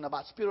obligation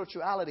about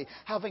spirituality,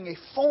 having a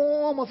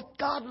form of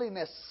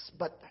godliness,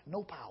 but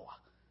no power.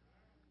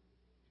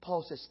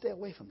 Paul says, stay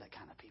away from that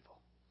kind of people.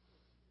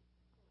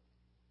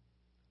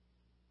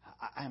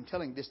 I am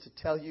telling this to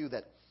tell you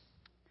that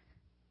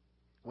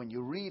when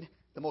you read,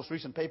 the most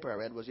recent paper I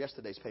read was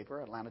yesterday's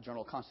paper, Atlanta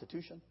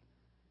Journal-Constitution.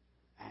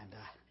 And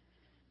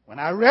when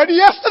I read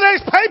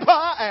yesterday's paper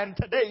and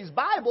today's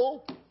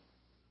Bible,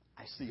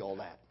 I see all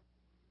that.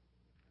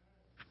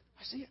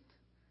 I see it.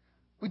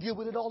 We deal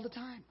with it all the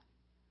time.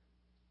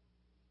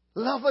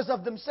 Lovers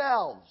of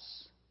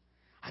themselves.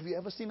 Have you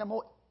ever seen a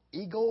more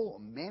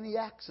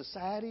egomaniac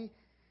society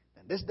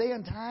than this day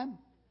and time?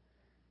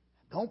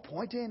 Don't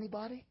point to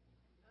anybody.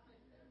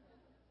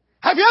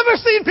 Have you ever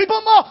seen people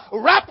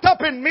more wrapped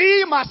up in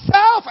me,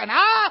 myself, and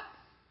I?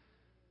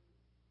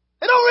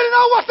 They don't really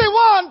know what they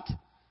want.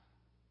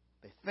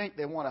 They think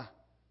they want to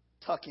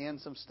tuck in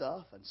some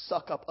stuff and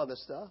suck up other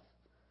stuff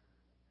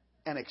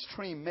and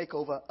extreme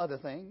makeover other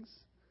things.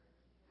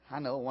 I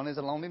know one is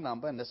a lonely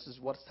number, and this is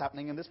what's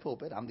happening in this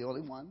pulpit. I'm the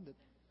only one.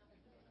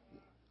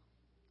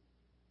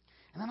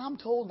 And then I'm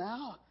told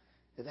now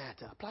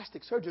that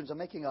plastic surgeons are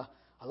making a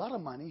lot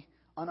of money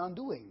on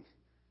undoing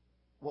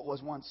what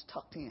was once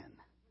tucked in.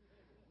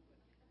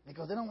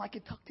 Because they don't like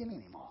it tucked in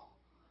anymore.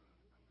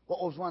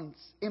 What was once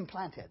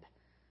implanted.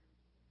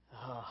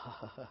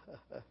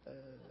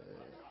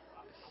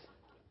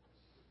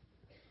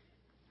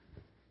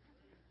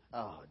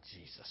 Oh,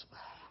 Jesus.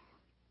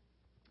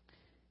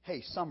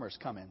 Hey, summer's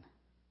coming.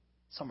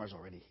 Summer's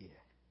already here.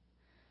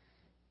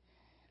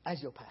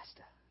 As your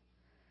pastor,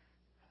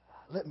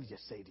 let me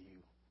just say to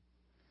you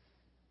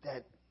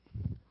that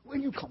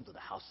when you come to the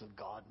house of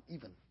God,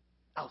 even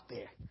out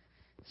there,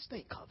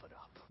 stay covered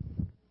up.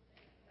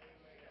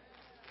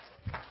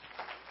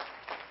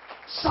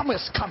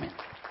 Summer's coming,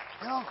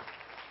 you know.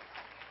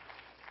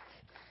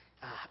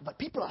 But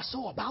people are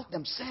so about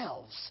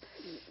themselves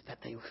that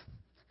they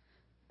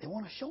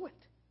want to show it.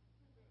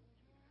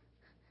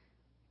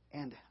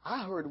 And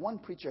I heard one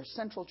preacher,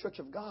 Central Church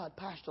of God,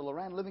 Pastor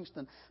Loran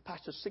Livingston,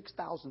 pastors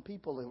 6,000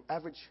 people, the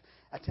average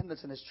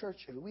attendance in his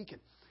church every week.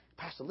 And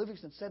Pastor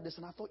Livingston said this,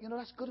 and I thought,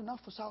 that's good enough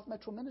for South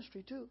Metro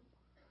Ministry too.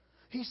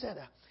 He said,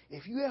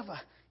 if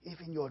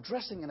in your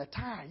dressing and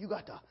attire, you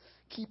got to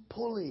keep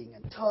pulling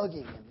and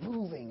tugging and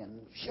moving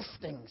and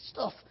shifting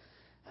stuff,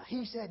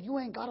 he said, you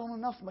ain't got on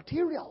enough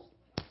material.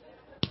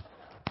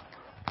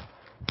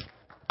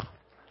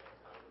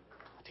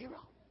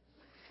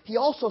 he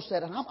also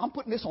said, and I'm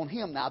putting this on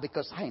him now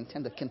because I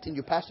intend to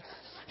continue, Pastor.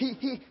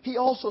 He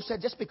also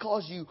said, just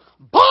because you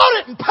bought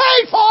it and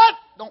paid for it,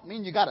 don't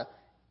mean you got to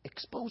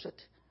expose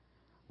it.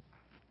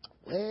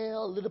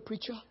 Well, little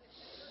preacher,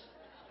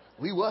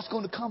 we was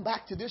going to come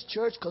back to this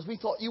church because we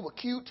thought you were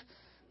cute,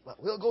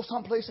 but we'll go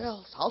someplace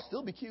else. I'll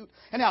still be cute.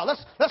 Anyhow,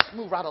 let's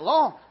move right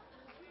along.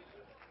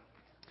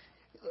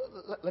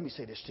 Let me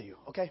say this to you,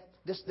 okay?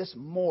 This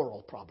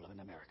moral problem in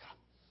America.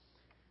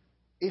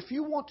 If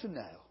you want to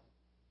know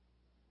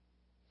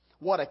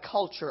what a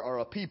culture or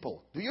a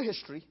people, do your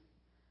history,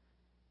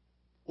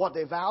 what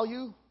they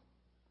value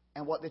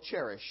and what they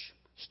cherish,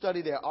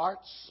 study their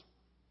arts,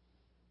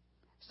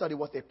 study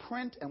what they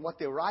print and what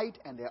they write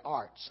and their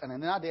arts. And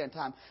in our day and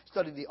time,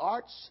 study the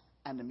arts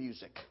and the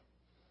music.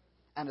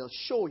 And it'll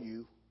show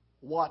you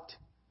what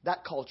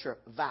that culture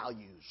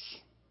values.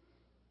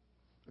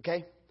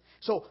 Okay?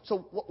 So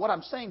what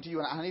I'm saying to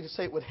you, and I need to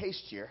say it with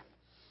haste here,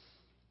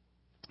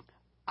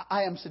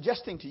 I am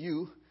suggesting to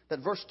you that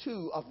verse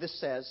 2 of this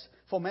says,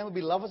 for men will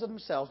be lovers of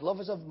themselves,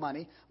 lovers of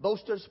money,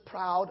 boasters,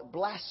 proud,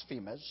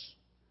 blasphemers.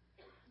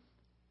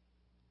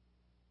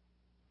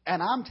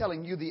 And I'm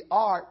telling you, the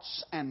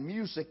arts and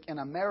music in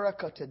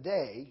America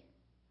today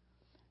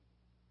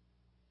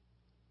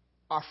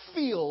are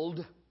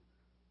filled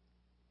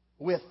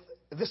with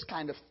this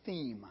kind of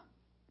theme.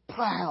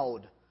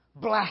 Proud,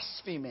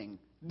 blaspheming,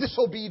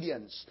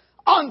 disobedience,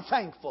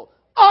 unthankful,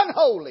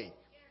 unholy.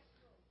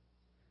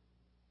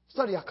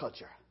 Study our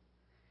culture.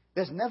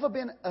 There's never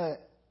been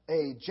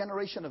a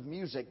generation of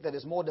music that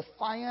is more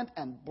defiant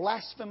and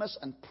blasphemous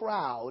and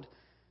proud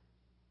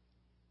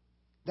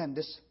than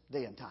this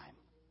day and time.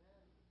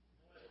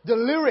 The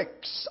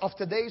lyrics of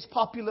today's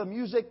popular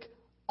music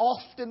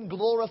often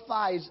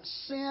glorifies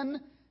sin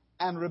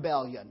and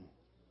rebellion.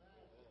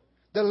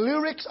 The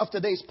lyrics of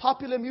today's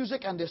popular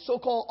music and the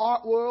so-called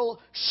art world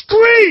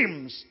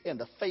screams in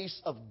the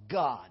face of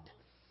God.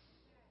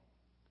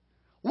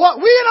 What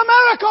we in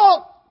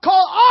America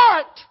call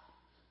art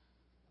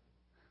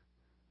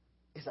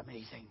is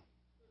amazing.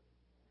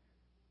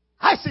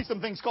 I see some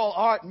things called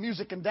art,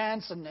 music, and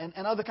dance, and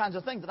other kinds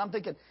of things that I'm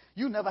thinking,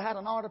 you never had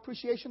an art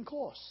appreciation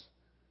course.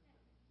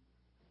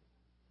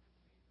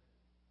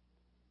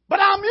 But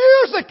our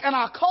music and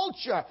our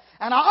culture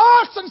and our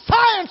arts and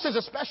sciences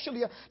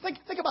especially,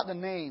 think about the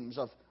names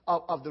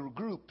of the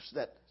groups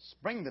that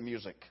bring the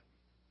music.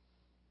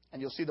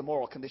 And you'll see the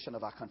moral condition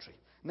of our country.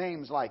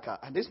 Names like,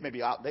 and this may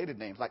be outdated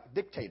names, like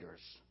Dictators,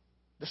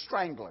 The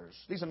Stranglers.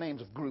 These are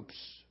names of groups.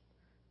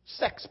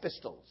 Sex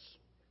Pistols.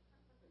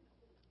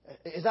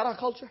 Is that our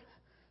culture?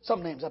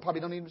 Some names I probably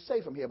don't even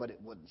say from here, but it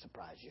wouldn't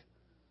surprise you.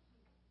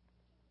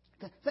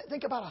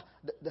 Think about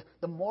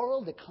the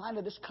moral decline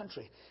of this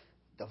country.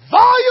 The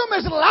volume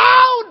is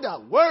loud.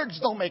 The words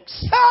don't make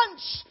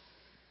sense.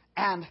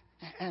 And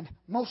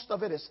most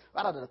of it is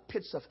right out of the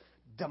pits of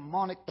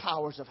demonic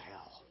powers of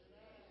hell.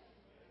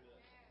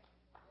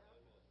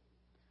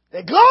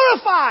 They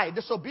glorify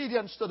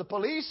disobedience to the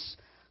police,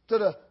 to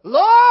the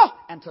law,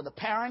 and to the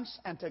parents,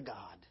 and to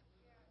God.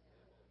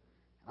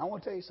 I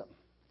want to tell you something.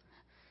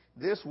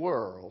 This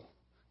world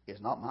is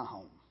not my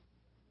home.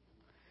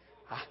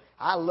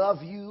 I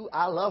love you.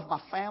 I love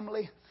my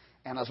family.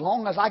 And as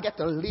long as I get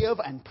to live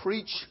and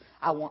preach,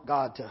 I want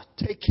God to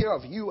take care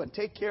of you and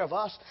take care of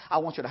us. I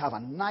want you to have a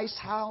nice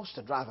house,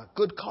 to drive a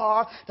good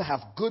car, to have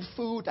good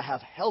food, to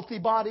have healthy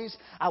bodies.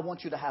 I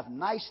want you to have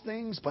nice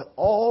things, but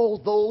all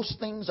those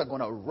things are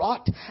going to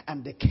rot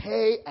and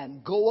decay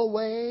and go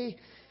away.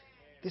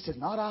 This is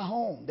not our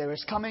home. There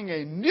is coming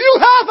a new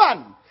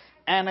heaven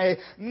and a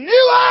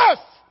new earth.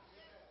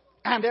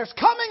 And there's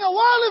coming a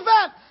world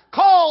event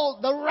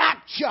called the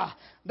rapture.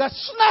 The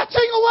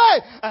snatching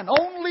away. And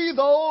only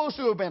those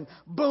who have been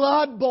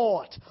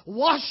blood-bought,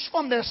 washed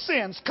from their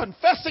sins,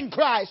 confessing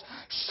Christ,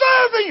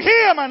 serving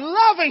Him and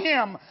loving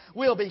Him,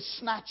 will be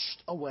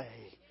snatched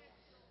away.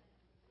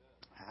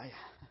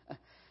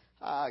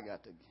 I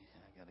got to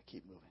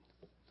keep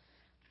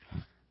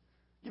moving.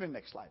 Give me the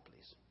next slide,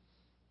 please.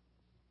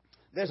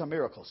 There's a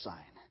miracle sign.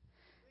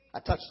 I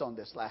touched on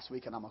this last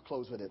week, and I'm going to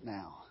close with it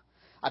now.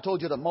 I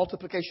told you the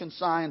multiplication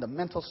sign, the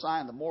mental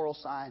sign, the moral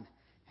sign,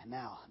 and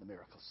now the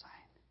miracle sign.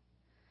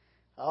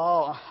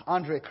 Oh,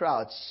 Andre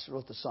Crouch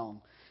wrote the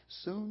song,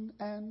 soon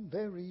and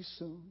very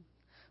soon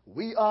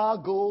we are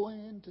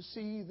going to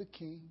see the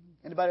King.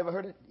 Anybody ever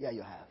heard it? Yeah,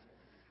 you have.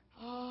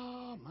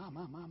 Oh, my.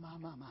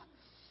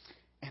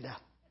 And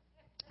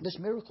this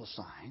miracle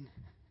sign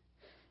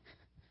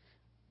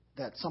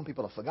that some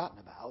people have forgotten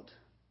about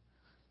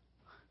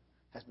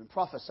has been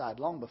prophesied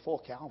long before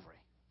Calvary.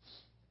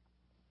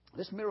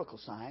 This miracle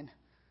sign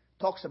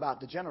talks about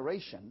the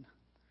generation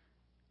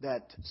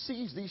that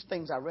sees these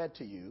things I read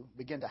to you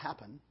begin to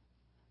happen.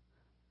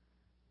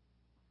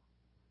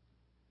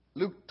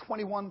 Luke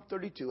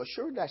 21:32.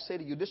 Assuredly I say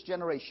to you, this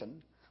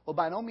generation will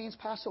by no means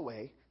pass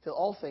away till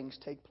all things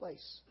take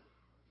place.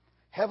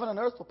 Heaven and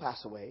earth will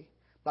pass away,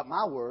 but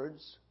my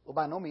words will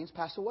by no means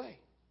pass away.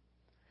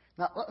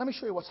 Now, let me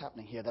show you what's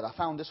happening here that I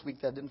found this week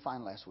that I didn't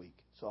find last week.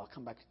 So I'll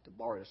come back to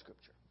borrow the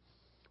scripture.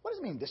 What does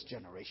it mean, this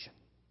generation?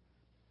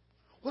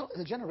 Well,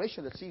 the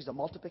generation that sees the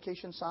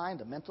multiplication sign,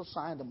 the mental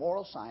sign, the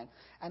moral sign,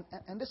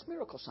 and this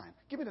miracle sign.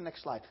 Give me the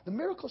next slide. The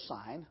miracle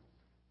sign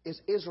is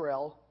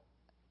Israel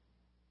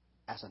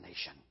as a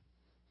nation.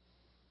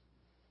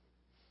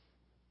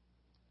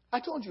 I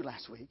told you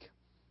last week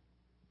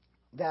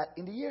that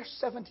in the year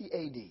 70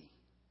 A.D.,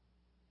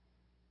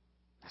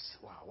 that's,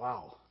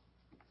 wow,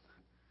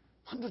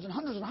 hundreds and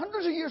hundreds and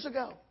hundreds of years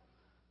ago,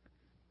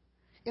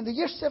 in the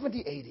year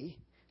 70 A.D.,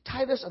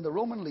 Titus and the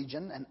Roman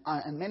legion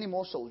and many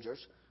more soldiers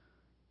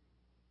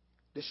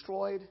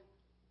destroyed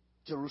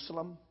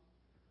Jerusalem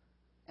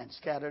and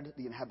scattered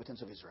the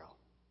inhabitants of Israel.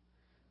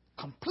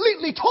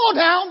 Completely tore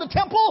down the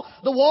temple,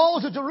 the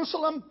walls of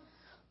Jerusalem.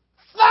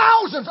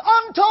 Thousands,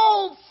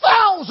 untold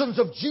thousands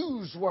of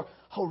Jews were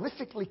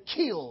horrifically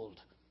killed.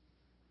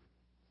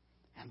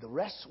 And the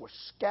rest were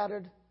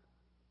scattered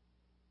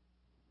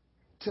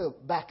to,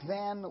 back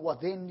then,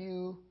 what they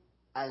knew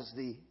as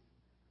the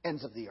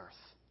ends of the earth.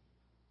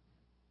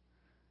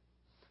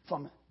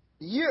 From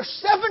the year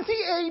 70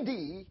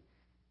 A.D.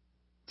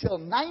 till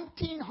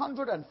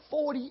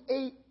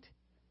 1948,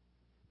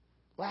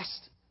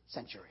 last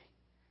century,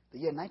 the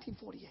year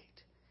 1948,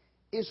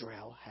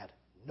 Israel had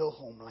no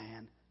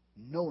homeland,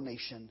 no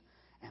nation,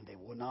 and they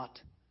were not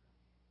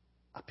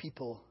a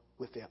people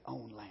with their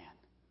own land.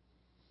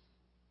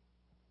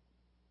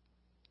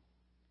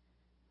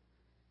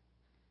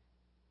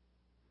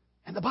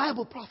 And the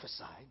Bible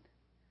prophesied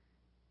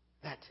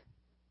that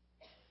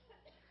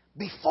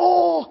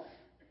before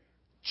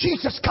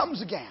Jesus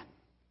comes again,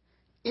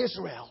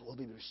 Israel will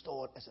be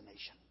restored as a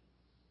nation.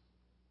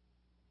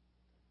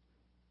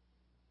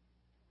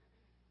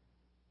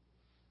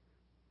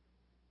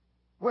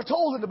 We're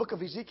told in the book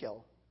of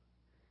Ezekiel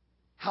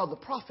how the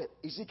prophet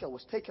Ezekiel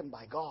was taken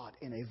by God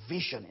in a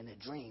vision, in a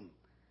dream,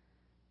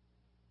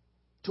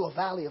 to a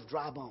valley of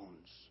dry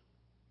bones.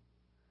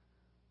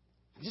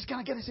 Just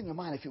kind of get this in your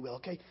mind, if you will,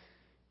 okay?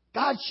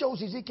 God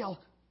shows Ezekiel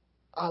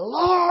a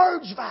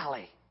large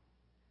valley,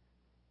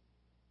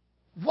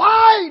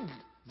 wide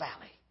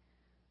valley,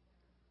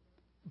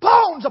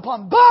 bones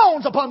upon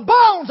bones upon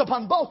bones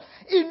upon bones,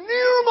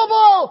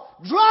 innumerable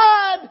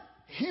dried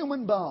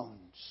human bones.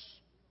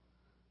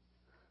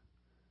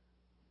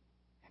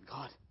 And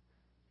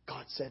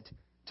God said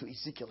to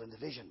Ezekiel in the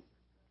vision,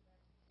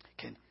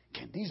 can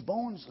these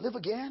bones live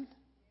again?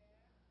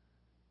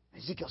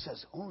 Ezekiel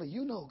says, only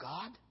you know,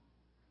 God.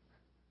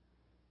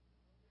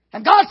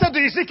 And God said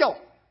to Ezekiel,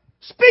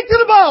 speak to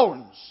the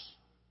bones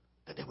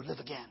that they would live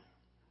again.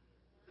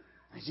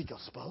 And Ezekiel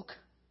spoke.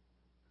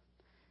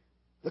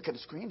 Look at the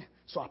screen.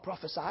 So I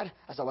prophesied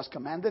as I was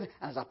commanded.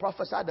 And as I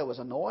prophesied, there was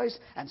a noise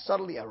and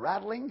suddenly a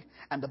rattling.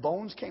 And the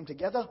bones came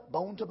together,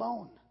 bone to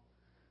bone.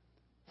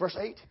 Verse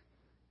 8.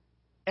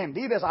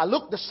 Indeed, as I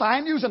looked, the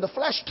sinews and the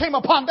flesh came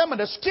upon them,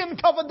 and the skin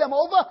covered them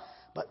over.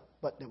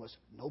 But there was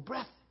no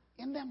breath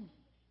in them.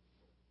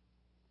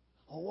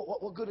 Oh,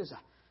 what good is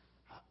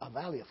a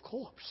valley of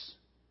corpse?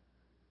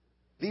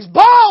 These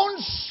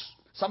bones,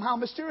 somehow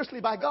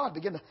mysteriously by God,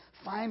 begin to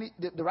find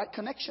the right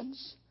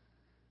connections.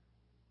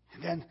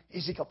 And then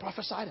Ezekiel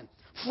prophesied, and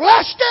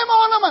flesh came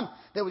on them, and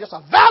they were just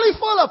a valley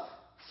full of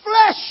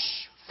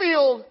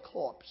flesh-filled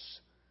corpse.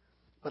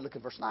 But look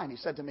at verse 9. He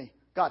said to me,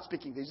 God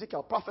speaking to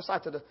Ezekiel, prophesy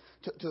to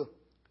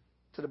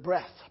the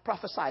breath.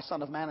 Prophesy,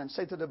 son of man, and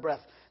say to the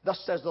breath,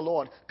 thus says the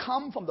Lord,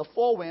 come from the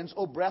four winds,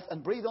 O breath,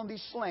 and breathe on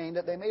these slain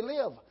that they may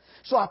live.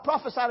 So I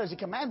prophesied as he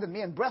commanded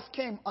me, and breath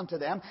came unto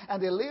them,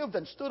 and they lived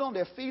and stood on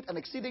their feet, an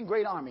exceeding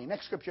great army.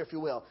 Next scripture, if you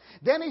will.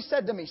 Then he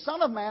said to me,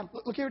 son of man,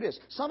 look here it is.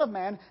 Son of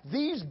man,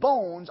 these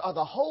bones are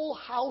the whole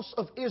house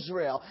of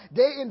Israel.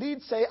 They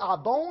indeed say, our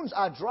bones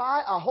are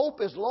dry, our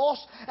hope is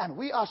lost, and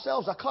we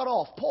ourselves are cut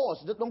off.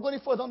 Pause. Don't go any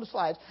further on the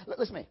slides.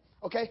 Listen to me.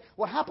 Okay?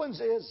 What happens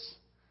is,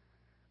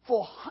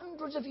 for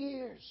hundreds of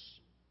years,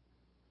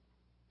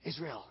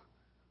 Israel,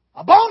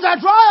 our bones are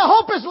dry,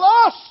 our hope is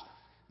lost,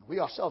 and we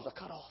ourselves are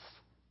cut off.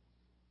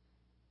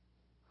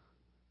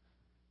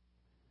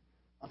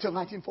 Until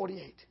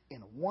 1948.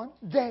 In one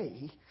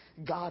day,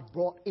 God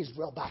brought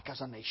Israel back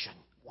as a nation.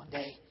 One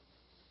day.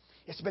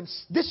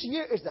 This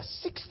year is the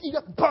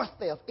 60th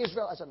birthday of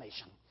Israel as a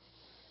nation.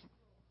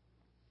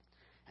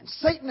 And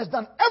Satan has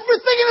done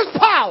everything in his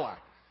power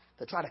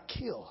to try to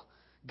kill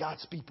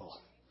God's people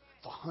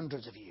for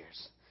hundreds of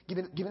years. Give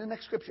me the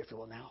next scripture, if you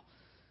will, now.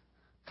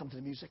 Come to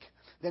the music.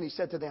 Then he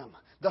said to them,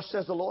 thus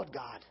says the Lord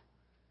God,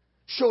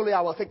 surely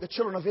I will take the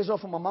children of Israel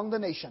from among the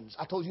nations.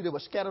 I told you they were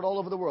scattered all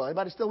over the world.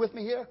 Anybody still with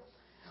me here?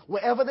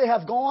 Wherever they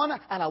have gone,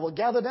 and I will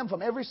gather them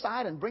from every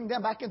side and bring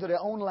them back into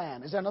their own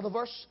land. Is there another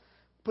verse?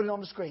 Put it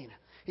on the screen.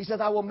 He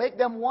says, I will make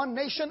them one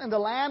nation in the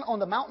land on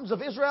the mountains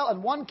of Israel,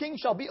 and one king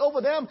shall be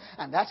over them,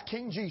 and that's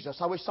King Jesus.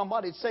 I wish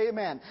somebody would say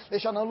amen. They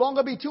shall no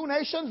longer be two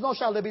nations, nor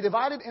shall they be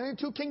divided into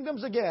two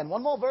kingdoms again.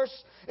 One more verse,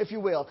 if you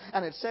will.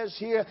 And it says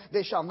here,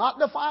 they shall not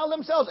defile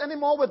themselves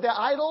anymore with their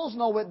idols,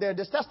 nor with their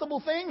detestable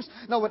things,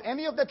 nor with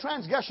any of their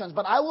transgressions.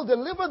 But I will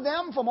deliver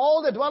them from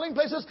all their dwelling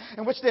places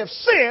in which they have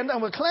sinned,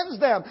 and will cleanse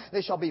them.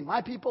 They shall be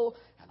my people,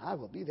 and I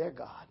will be their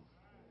God.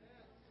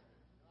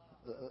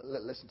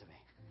 Listen to me.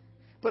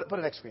 Put it on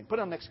the next screen. Put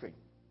it on the next screen.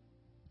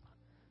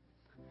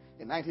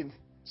 In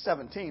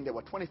 1917, there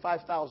were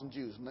 25,000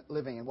 Jews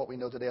living in what we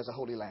know today as the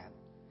Holy Land.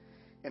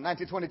 In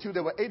 1922,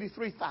 there were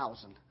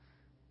 83,000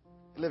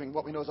 living in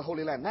what we know as the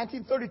Holy Land.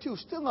 1932,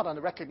 still not a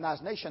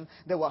recognized nation,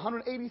 there were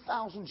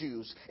 180,000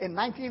 Jews. In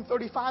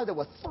 1935, there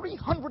were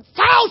 300,000.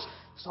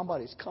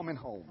 Somebody's coming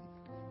home.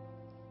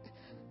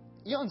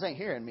 Young's ain't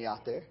hearing me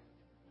out there.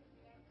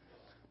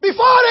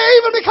 Before they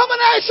even become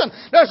a nation,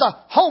 there's a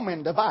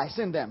homing device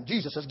in them.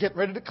 Jesus is getting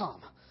ready to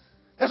come.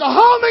 There's a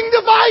homing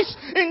device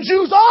in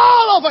Jews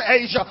all over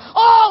Asia,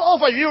 all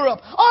over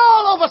Europe,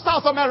 all over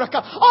South America,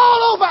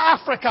 all over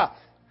Africa.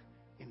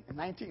 In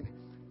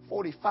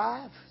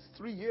 1945,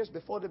 3 years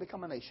before they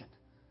become a nation,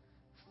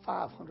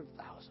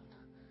 500,000.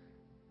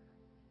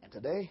 And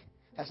today,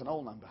 that's an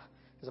old number.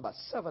 There's about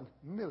 7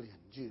 million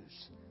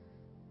Jews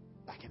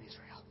back in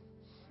Israel.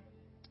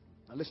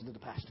 Now listen to the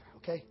pastor,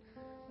 okay?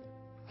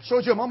 I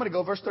showed you a moment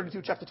ago, verse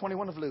 32, chapter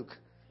 21 of Luke.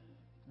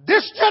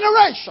 This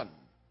generation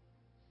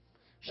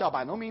shall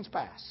by no means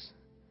pass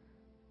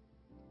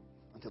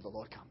until the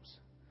Lord comes.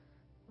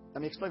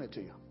 Let me explain it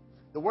to you.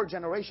 The word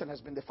generation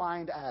has been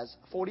defined as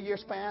a 40-year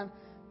span,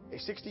 a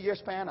 60-year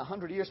span, a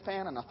 100-year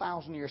span, and a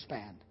 1,000-year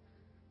span.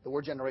 The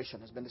word generation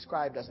has been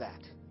described as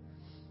that.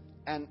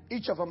 And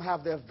each of them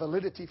have their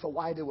validity for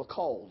why they were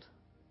called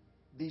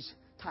these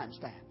time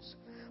spans.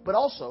 But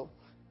also,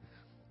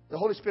 the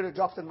Holy Spirit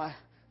dropped in my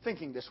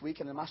thinking this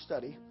week and in my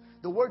study,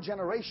 the word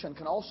generation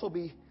can also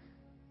be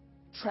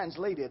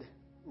translated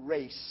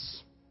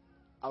race.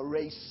 A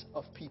race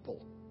of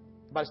people.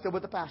 But still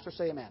with the pastor,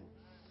 say amen.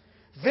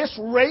 This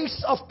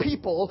race of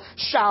people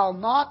shall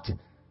not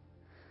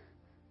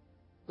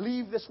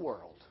leave this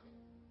world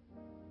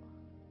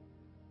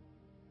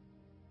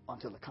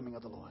until the coming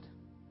of the Lord.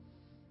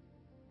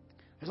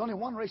 There's only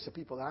one race of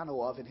people that I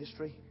know of in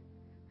history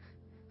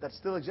that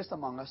still exists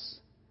among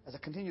us as a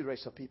continued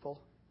race of people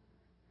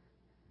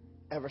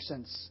ever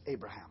since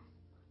Abraham.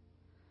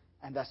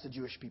 And that's the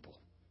Jewish people.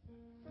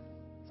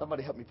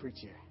 Somebody help me preach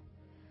here.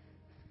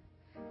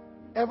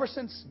 Ever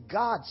since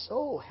God,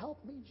 oh,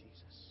 help me,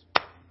 Jesus.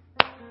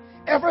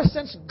 Ever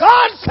since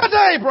God said to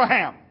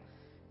Abraham,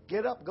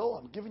 get up, go.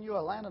 I'm giving you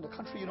a land and a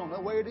country. You don't know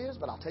where it is,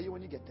 but I'll tell you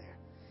when you get there.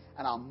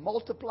 And I'll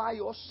multiply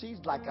your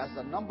seeds like as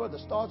the number of the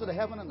stars of the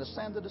heaven and the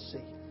sand of the sea.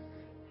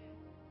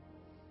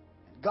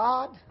 And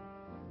God,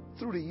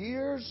 through the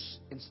years,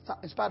 in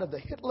spite of the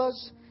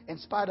Hitlers, in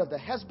spite of the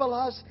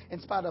Hezbollahs, in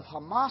spite of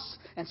Hamas,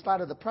 in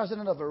spite of the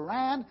president of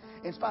Iran,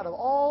 in spite of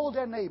all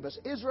their neighbors.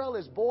 Israel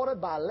is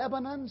bordered by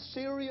Lebanon,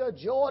 Syria,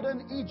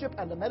 Jordan, Egypt,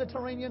 and the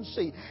Mediterranean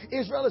Sea.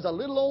 Israel is a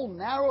little old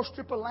narrow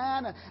strip of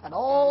land, and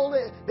all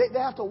they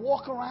have to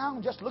walk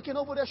around just looking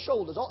over their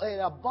shoulders.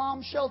 There are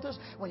bomb shelters.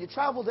 When you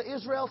travel to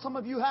Israel, some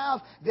of you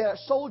have, there are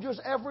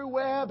soldiers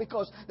everywhere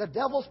because the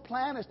devil's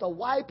plan is to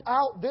wipe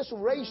out this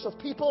race of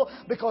people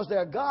because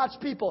they're God's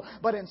people.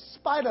 But in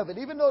spite of it,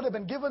 even though they've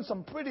been given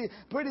some pretty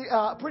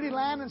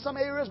land in some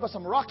areas, but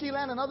some rocky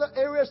land in other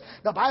areas,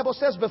 the Bible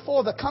says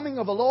before the coming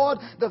of the Lord,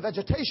 the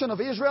vegetation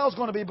of Israel is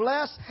going to be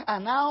blessed.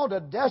 And now the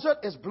desert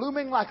is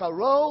blooming like a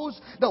rose.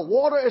 The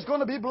water is going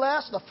to be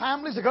blessed. The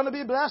families are going to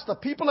be blessed. The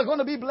people are going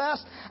to be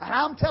blessed. And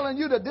I'm telling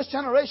you that this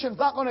generation is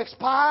not going to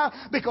expire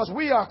because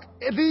we are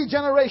the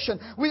generation.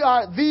 We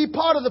are the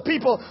part of the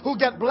people who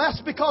get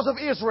blessed because of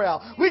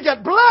Israel. We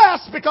get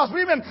blessed because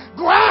we've been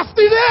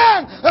grafted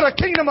in to the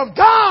kingdom of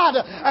God.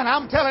 And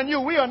I'm telling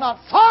you, we are not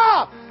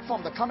far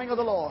from the coming of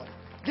the Lord.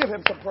 Give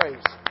Him some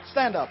praise.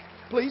 Stand up,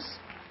 please.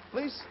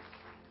 Please.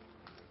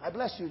 I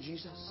bless you,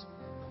 Jesus.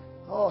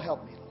 Oh,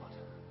 help me, Lord.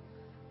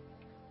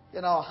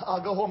 You know,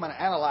 I'll go home and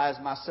analyze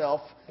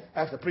myself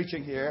after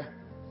preaching here.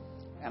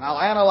 And I'll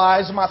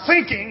analyze my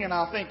thinking, and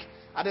I'll think,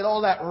 I did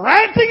all that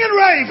ranting and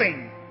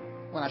raving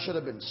when I should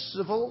have been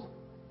civil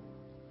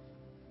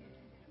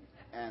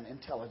and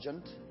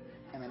intelligent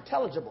and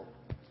intelligible.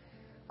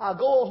 I'll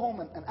go home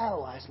and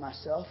analyze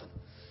myself and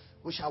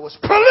wish I was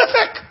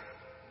prolific.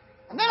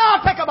 And then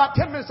I'll take about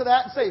 10 minutes of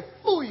that and say,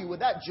 fool you with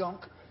that junk.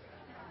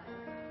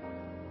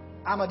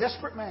 I'm a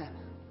desperate man,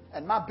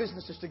 and my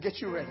business is to get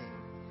you ready.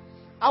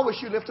 I wish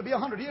you lived to be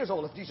 100 years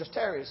old if Jesus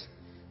tarries.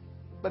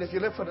 But if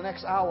you live for the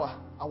next hour,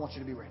 I want you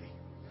to be ready.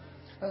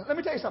 Let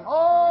me tell you something.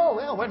 Oh,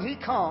 well, when He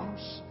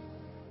comes,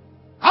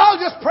 I'll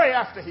just pray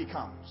after He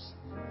comes.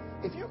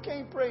 If you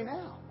can't pray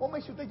now, what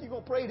makes you think you're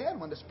going to pray then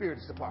when the Spirit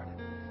is departed?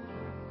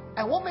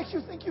 And what makes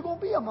you think you're going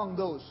to be among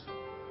those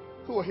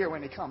who are here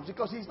when He comes?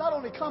 Because He's not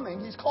only coming,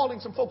 He's calling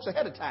some folks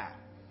ahead of time.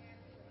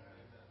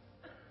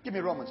 Give me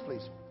Romans,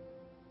 please.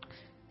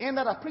 In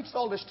that I preached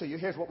all this to you,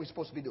 here's what we're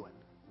supposed to be doing.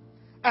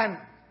 And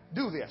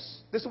do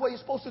this. This is what you're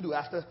supposed to do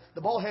after the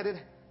bald-headed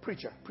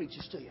preacher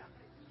preaches to you.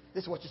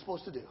 This is what you're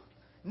supposed to do.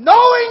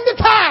 Knowing the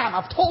time,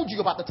 I've told you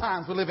about the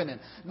times we're living in.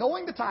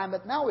 Knowing the time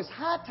that now is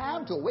high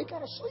time to awake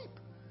out of sleep.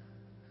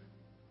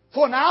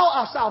 For now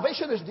our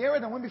salvation is nearer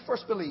than when we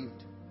first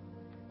believed.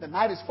 The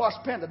night is far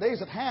spent, the day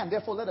is at hand.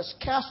 Therefore let us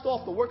cast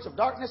off the works of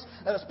darkness.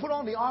 Let us put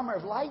on the armor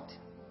of light.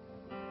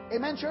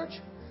 Amen, church?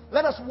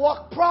 Let us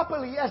walk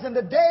properly as in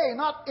the day,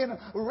 not in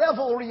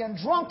revelry and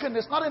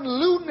drunkenness, not in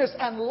lewdness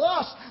and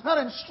lust, not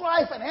in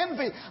strife and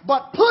envy,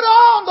 but put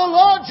on the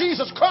Lord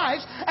Jesus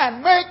Christ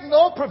and make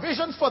no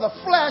provisions for the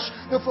flesh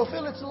to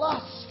fulfill its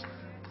lust.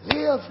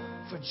 Live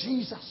for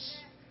Jesus.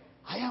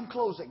 I am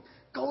closing.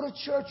 Go to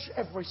church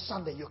every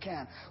Sunday you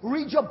can.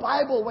 Read your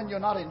Bible when you're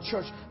not in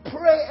church.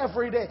 Pray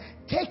every day.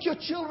 Take your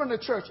children to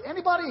church.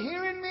 Anybody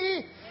hearing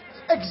me?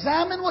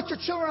 Examine what your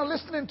children are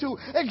listening to.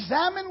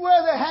 Examine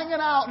where they're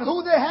hanging out and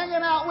who they're hanging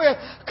out with.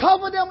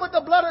 Cover them with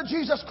the blood of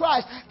Jesus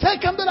Christ.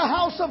 Take them to the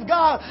house of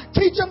God.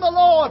 Teach them the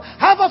Lord.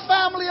 Have a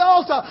family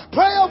altar.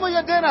 Pray over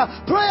your dinner.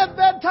 Pray at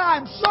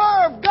bedtime.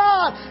 Serve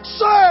God.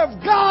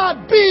 Serve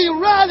God. Be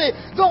ready.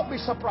 Don't be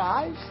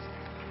surprised.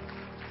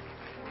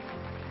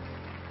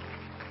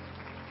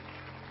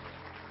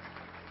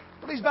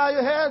 Please bow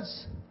your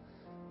heads.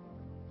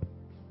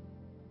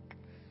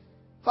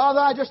 Father,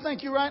 I just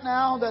thank you right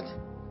now that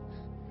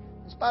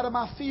in spite of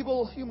my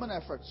feeble human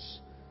efforts,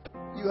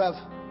 you have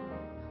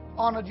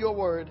honored your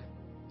word.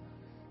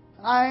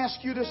 And I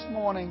ask you this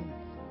morning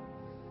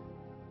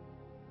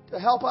to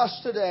help us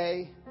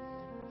today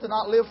to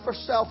not live for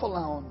self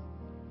alone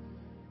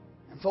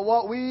and for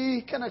what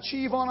we can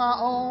achieve on our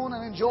own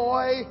and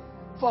enjoy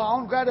for our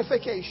own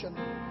gratification.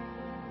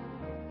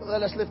 But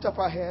let us lift up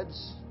our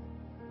heads.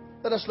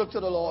 Let us look to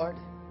the Lord.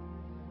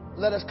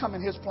 Let us come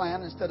in His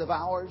plan instead of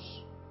ours.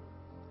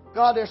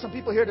 God, there's some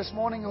people here this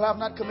morning who have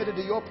not committed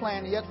to your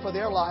plan yet for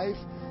their life.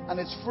 And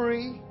it's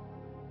free.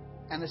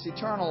 And it's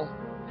eternal.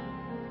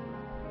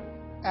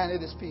 And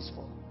it is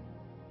peaceful.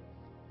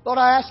 Lord,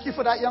 I ask you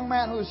for that young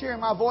man who is hearing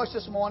my voice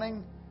this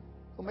morning,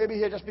 who may be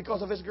here just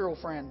because of his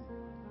girlfriend.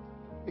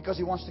 Because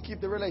he wants to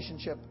keep the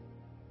relationship.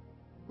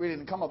 We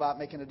didn't come about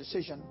making a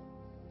decision.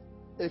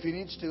 If he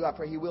needs to, I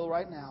pray he will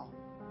right now.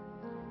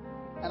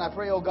 And I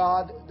pray, oh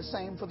God, the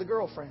same for the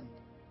girlfriend.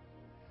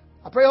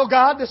 I pray, oh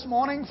God, this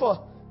morning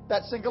for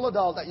that single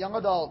adult, that young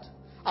adult.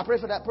 I pray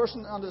for that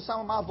person under the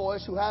sound of my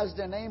voice who has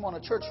their name on a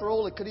church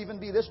roll. It could even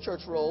be this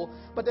church roll,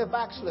 but they're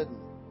backslidden.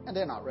 And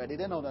they're not ready.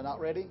 They know they're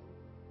not ready.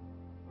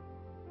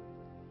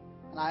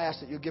 And I ask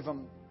that you give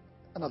them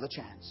another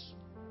chance.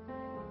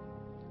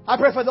 I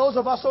pray for those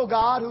of us, oh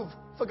God,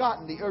 who've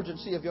forgotten the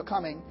urgency of your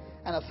coming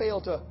and have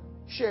failed to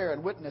share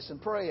and witness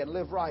and pray and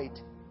live right,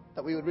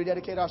 that we would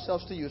rededicate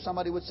ourselves to you.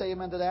 Somebody would say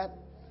amen to that.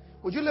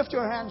 Would you lift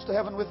your hands to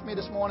heaven with me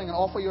this morning and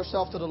offer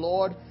yourself to the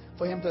Lord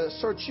for Him to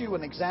search you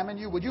and examine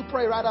you? Would you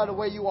pray right out of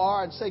where you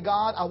are and say,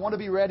 God, I want to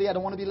be ready. I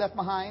don't want to be left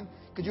behind.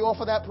 Could you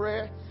offer that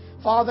prayer?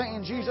 Father,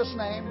 in Jesus'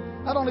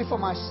 name, not only for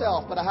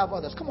myself, but I have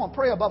others. Come on,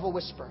 pray above a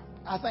whisper.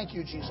 I thank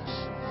you, Jesus.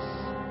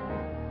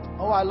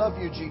 Oh, I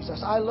love you,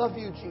 Jesus. I love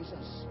you,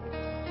 Jesus.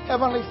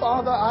 Heavenly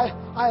Father,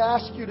 I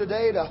ask you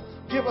today to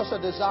give us a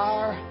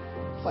desire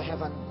for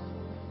heaven.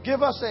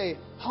 Give us a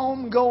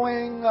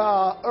homegoing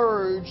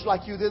urge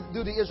like you did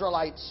do the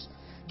Israelites.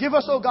 Give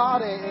us, oh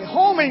God, a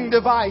homing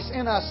device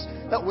in us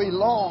that we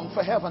long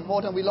for heaven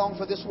more than we long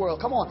for this world.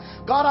 Come on.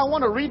 God, I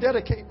want to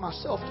rededicate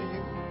myself to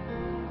you.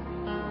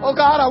 Oh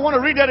God, I want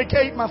to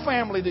rededicate my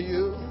family to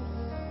you.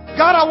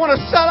 God, I want to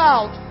sell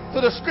out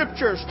to the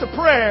Scriptures, to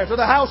prayer, to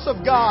the house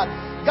of God.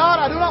 God,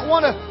 I do not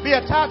want to be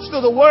attached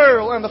to the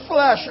world and the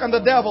flesh and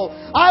the devil.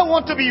 I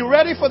want to be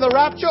ready for the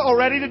rapture or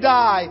ready to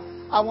die.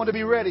 I want to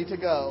be ready to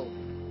go.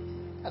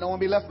 I don't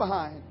want to be left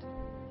behind.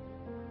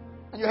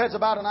 And your heads are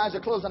bowed and eyes are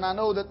closed. And I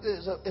know that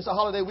it's a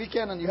holiday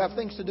weekend and you have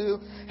things to do.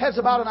 Heads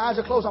are bowed and eyes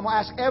are closed. I'm going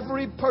to ask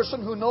every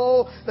person who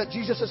knows that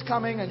Jesus is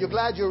coming and you're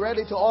glad you're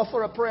ready to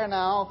offer a prayer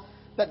now,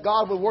 that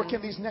God will work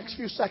in these next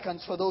few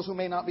seconds for those who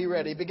may not be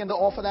ready. Begin to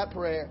offer that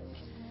prayer.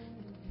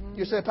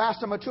 You say,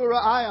 Pastor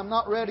Matura, I am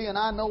not ready and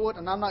I know it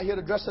and I'm not here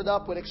to dress it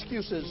up with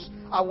excuses.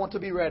 I want to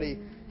be ready.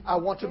 I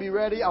want to be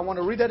ready. I want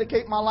to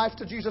rededicate my life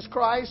to Jesus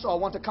Christ, or I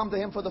want to come to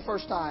Him for the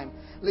first time.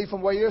 Leave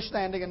from where you're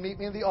standing and meet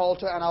me in the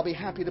altar, and I'll be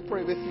happy to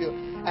pray with you.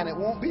 And it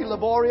won't be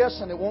laborious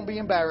and it won't be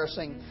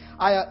embarrassing.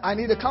 I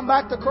need to come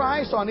back to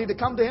Christ, or I need to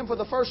come to Him for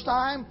the first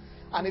time.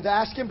 I need to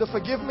ask Him to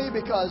forgive me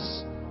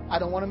because I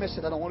don't want to miss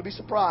it. I don't want to be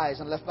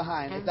surprised and left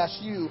behind. If that's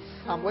you,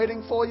 I'm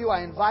waiting for you.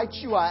 I invite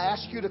you. I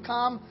ask you to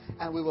come,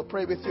 and we will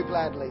pray with you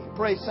gladly.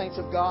 Pray, saints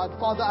of God.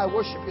 Father, I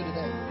worship you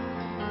today.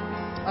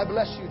 I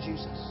bless you,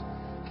 Jesus.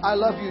 I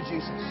love you,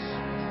 Jesus.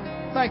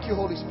 Thank you,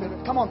 Holy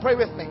Spirit. Come on, pray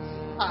with me.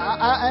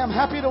 I am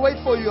happy to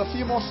wait for you a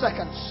few more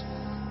seconds.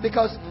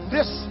 Because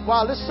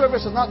while this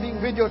service is not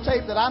being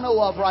videotaped that I know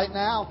of right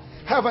now,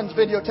 heaven's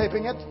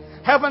videotaping it.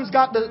 Heaven's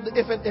got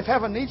if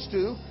heaven needs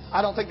to.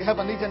 I don't think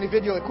heaven needs any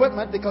video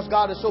equipment because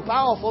God is so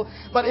powerful.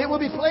 But it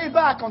will be played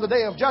back on the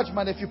day of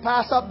judgment if you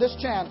pass up this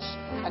chance.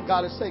 And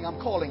God is saying,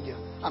 I'm calling you.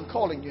 I'm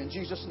calling you in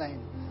Jesus'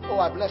 name.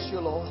 Oh, I bless you,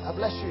 Lord. I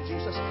bless you,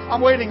 Jesus.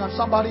 I'm waiting on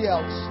somebody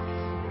else.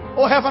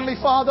 Oh, Heavenly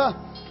Father,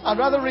 I'd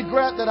rather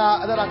regret that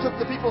I took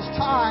the people's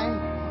time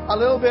a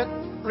little bit,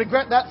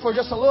 regret that for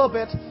just a little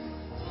bit,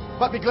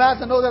 but be glad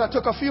to know that I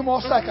took a few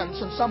more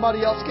seconds and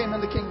somebody else came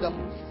in the kingdom.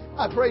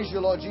 I praise you,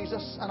 Lord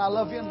Jesus, and I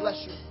love you and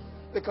bless you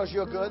because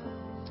you're good.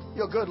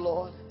 You're good,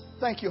 Lord.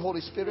 Thank you,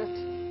 Holy Spirit.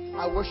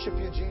 I worship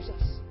you, Jesus.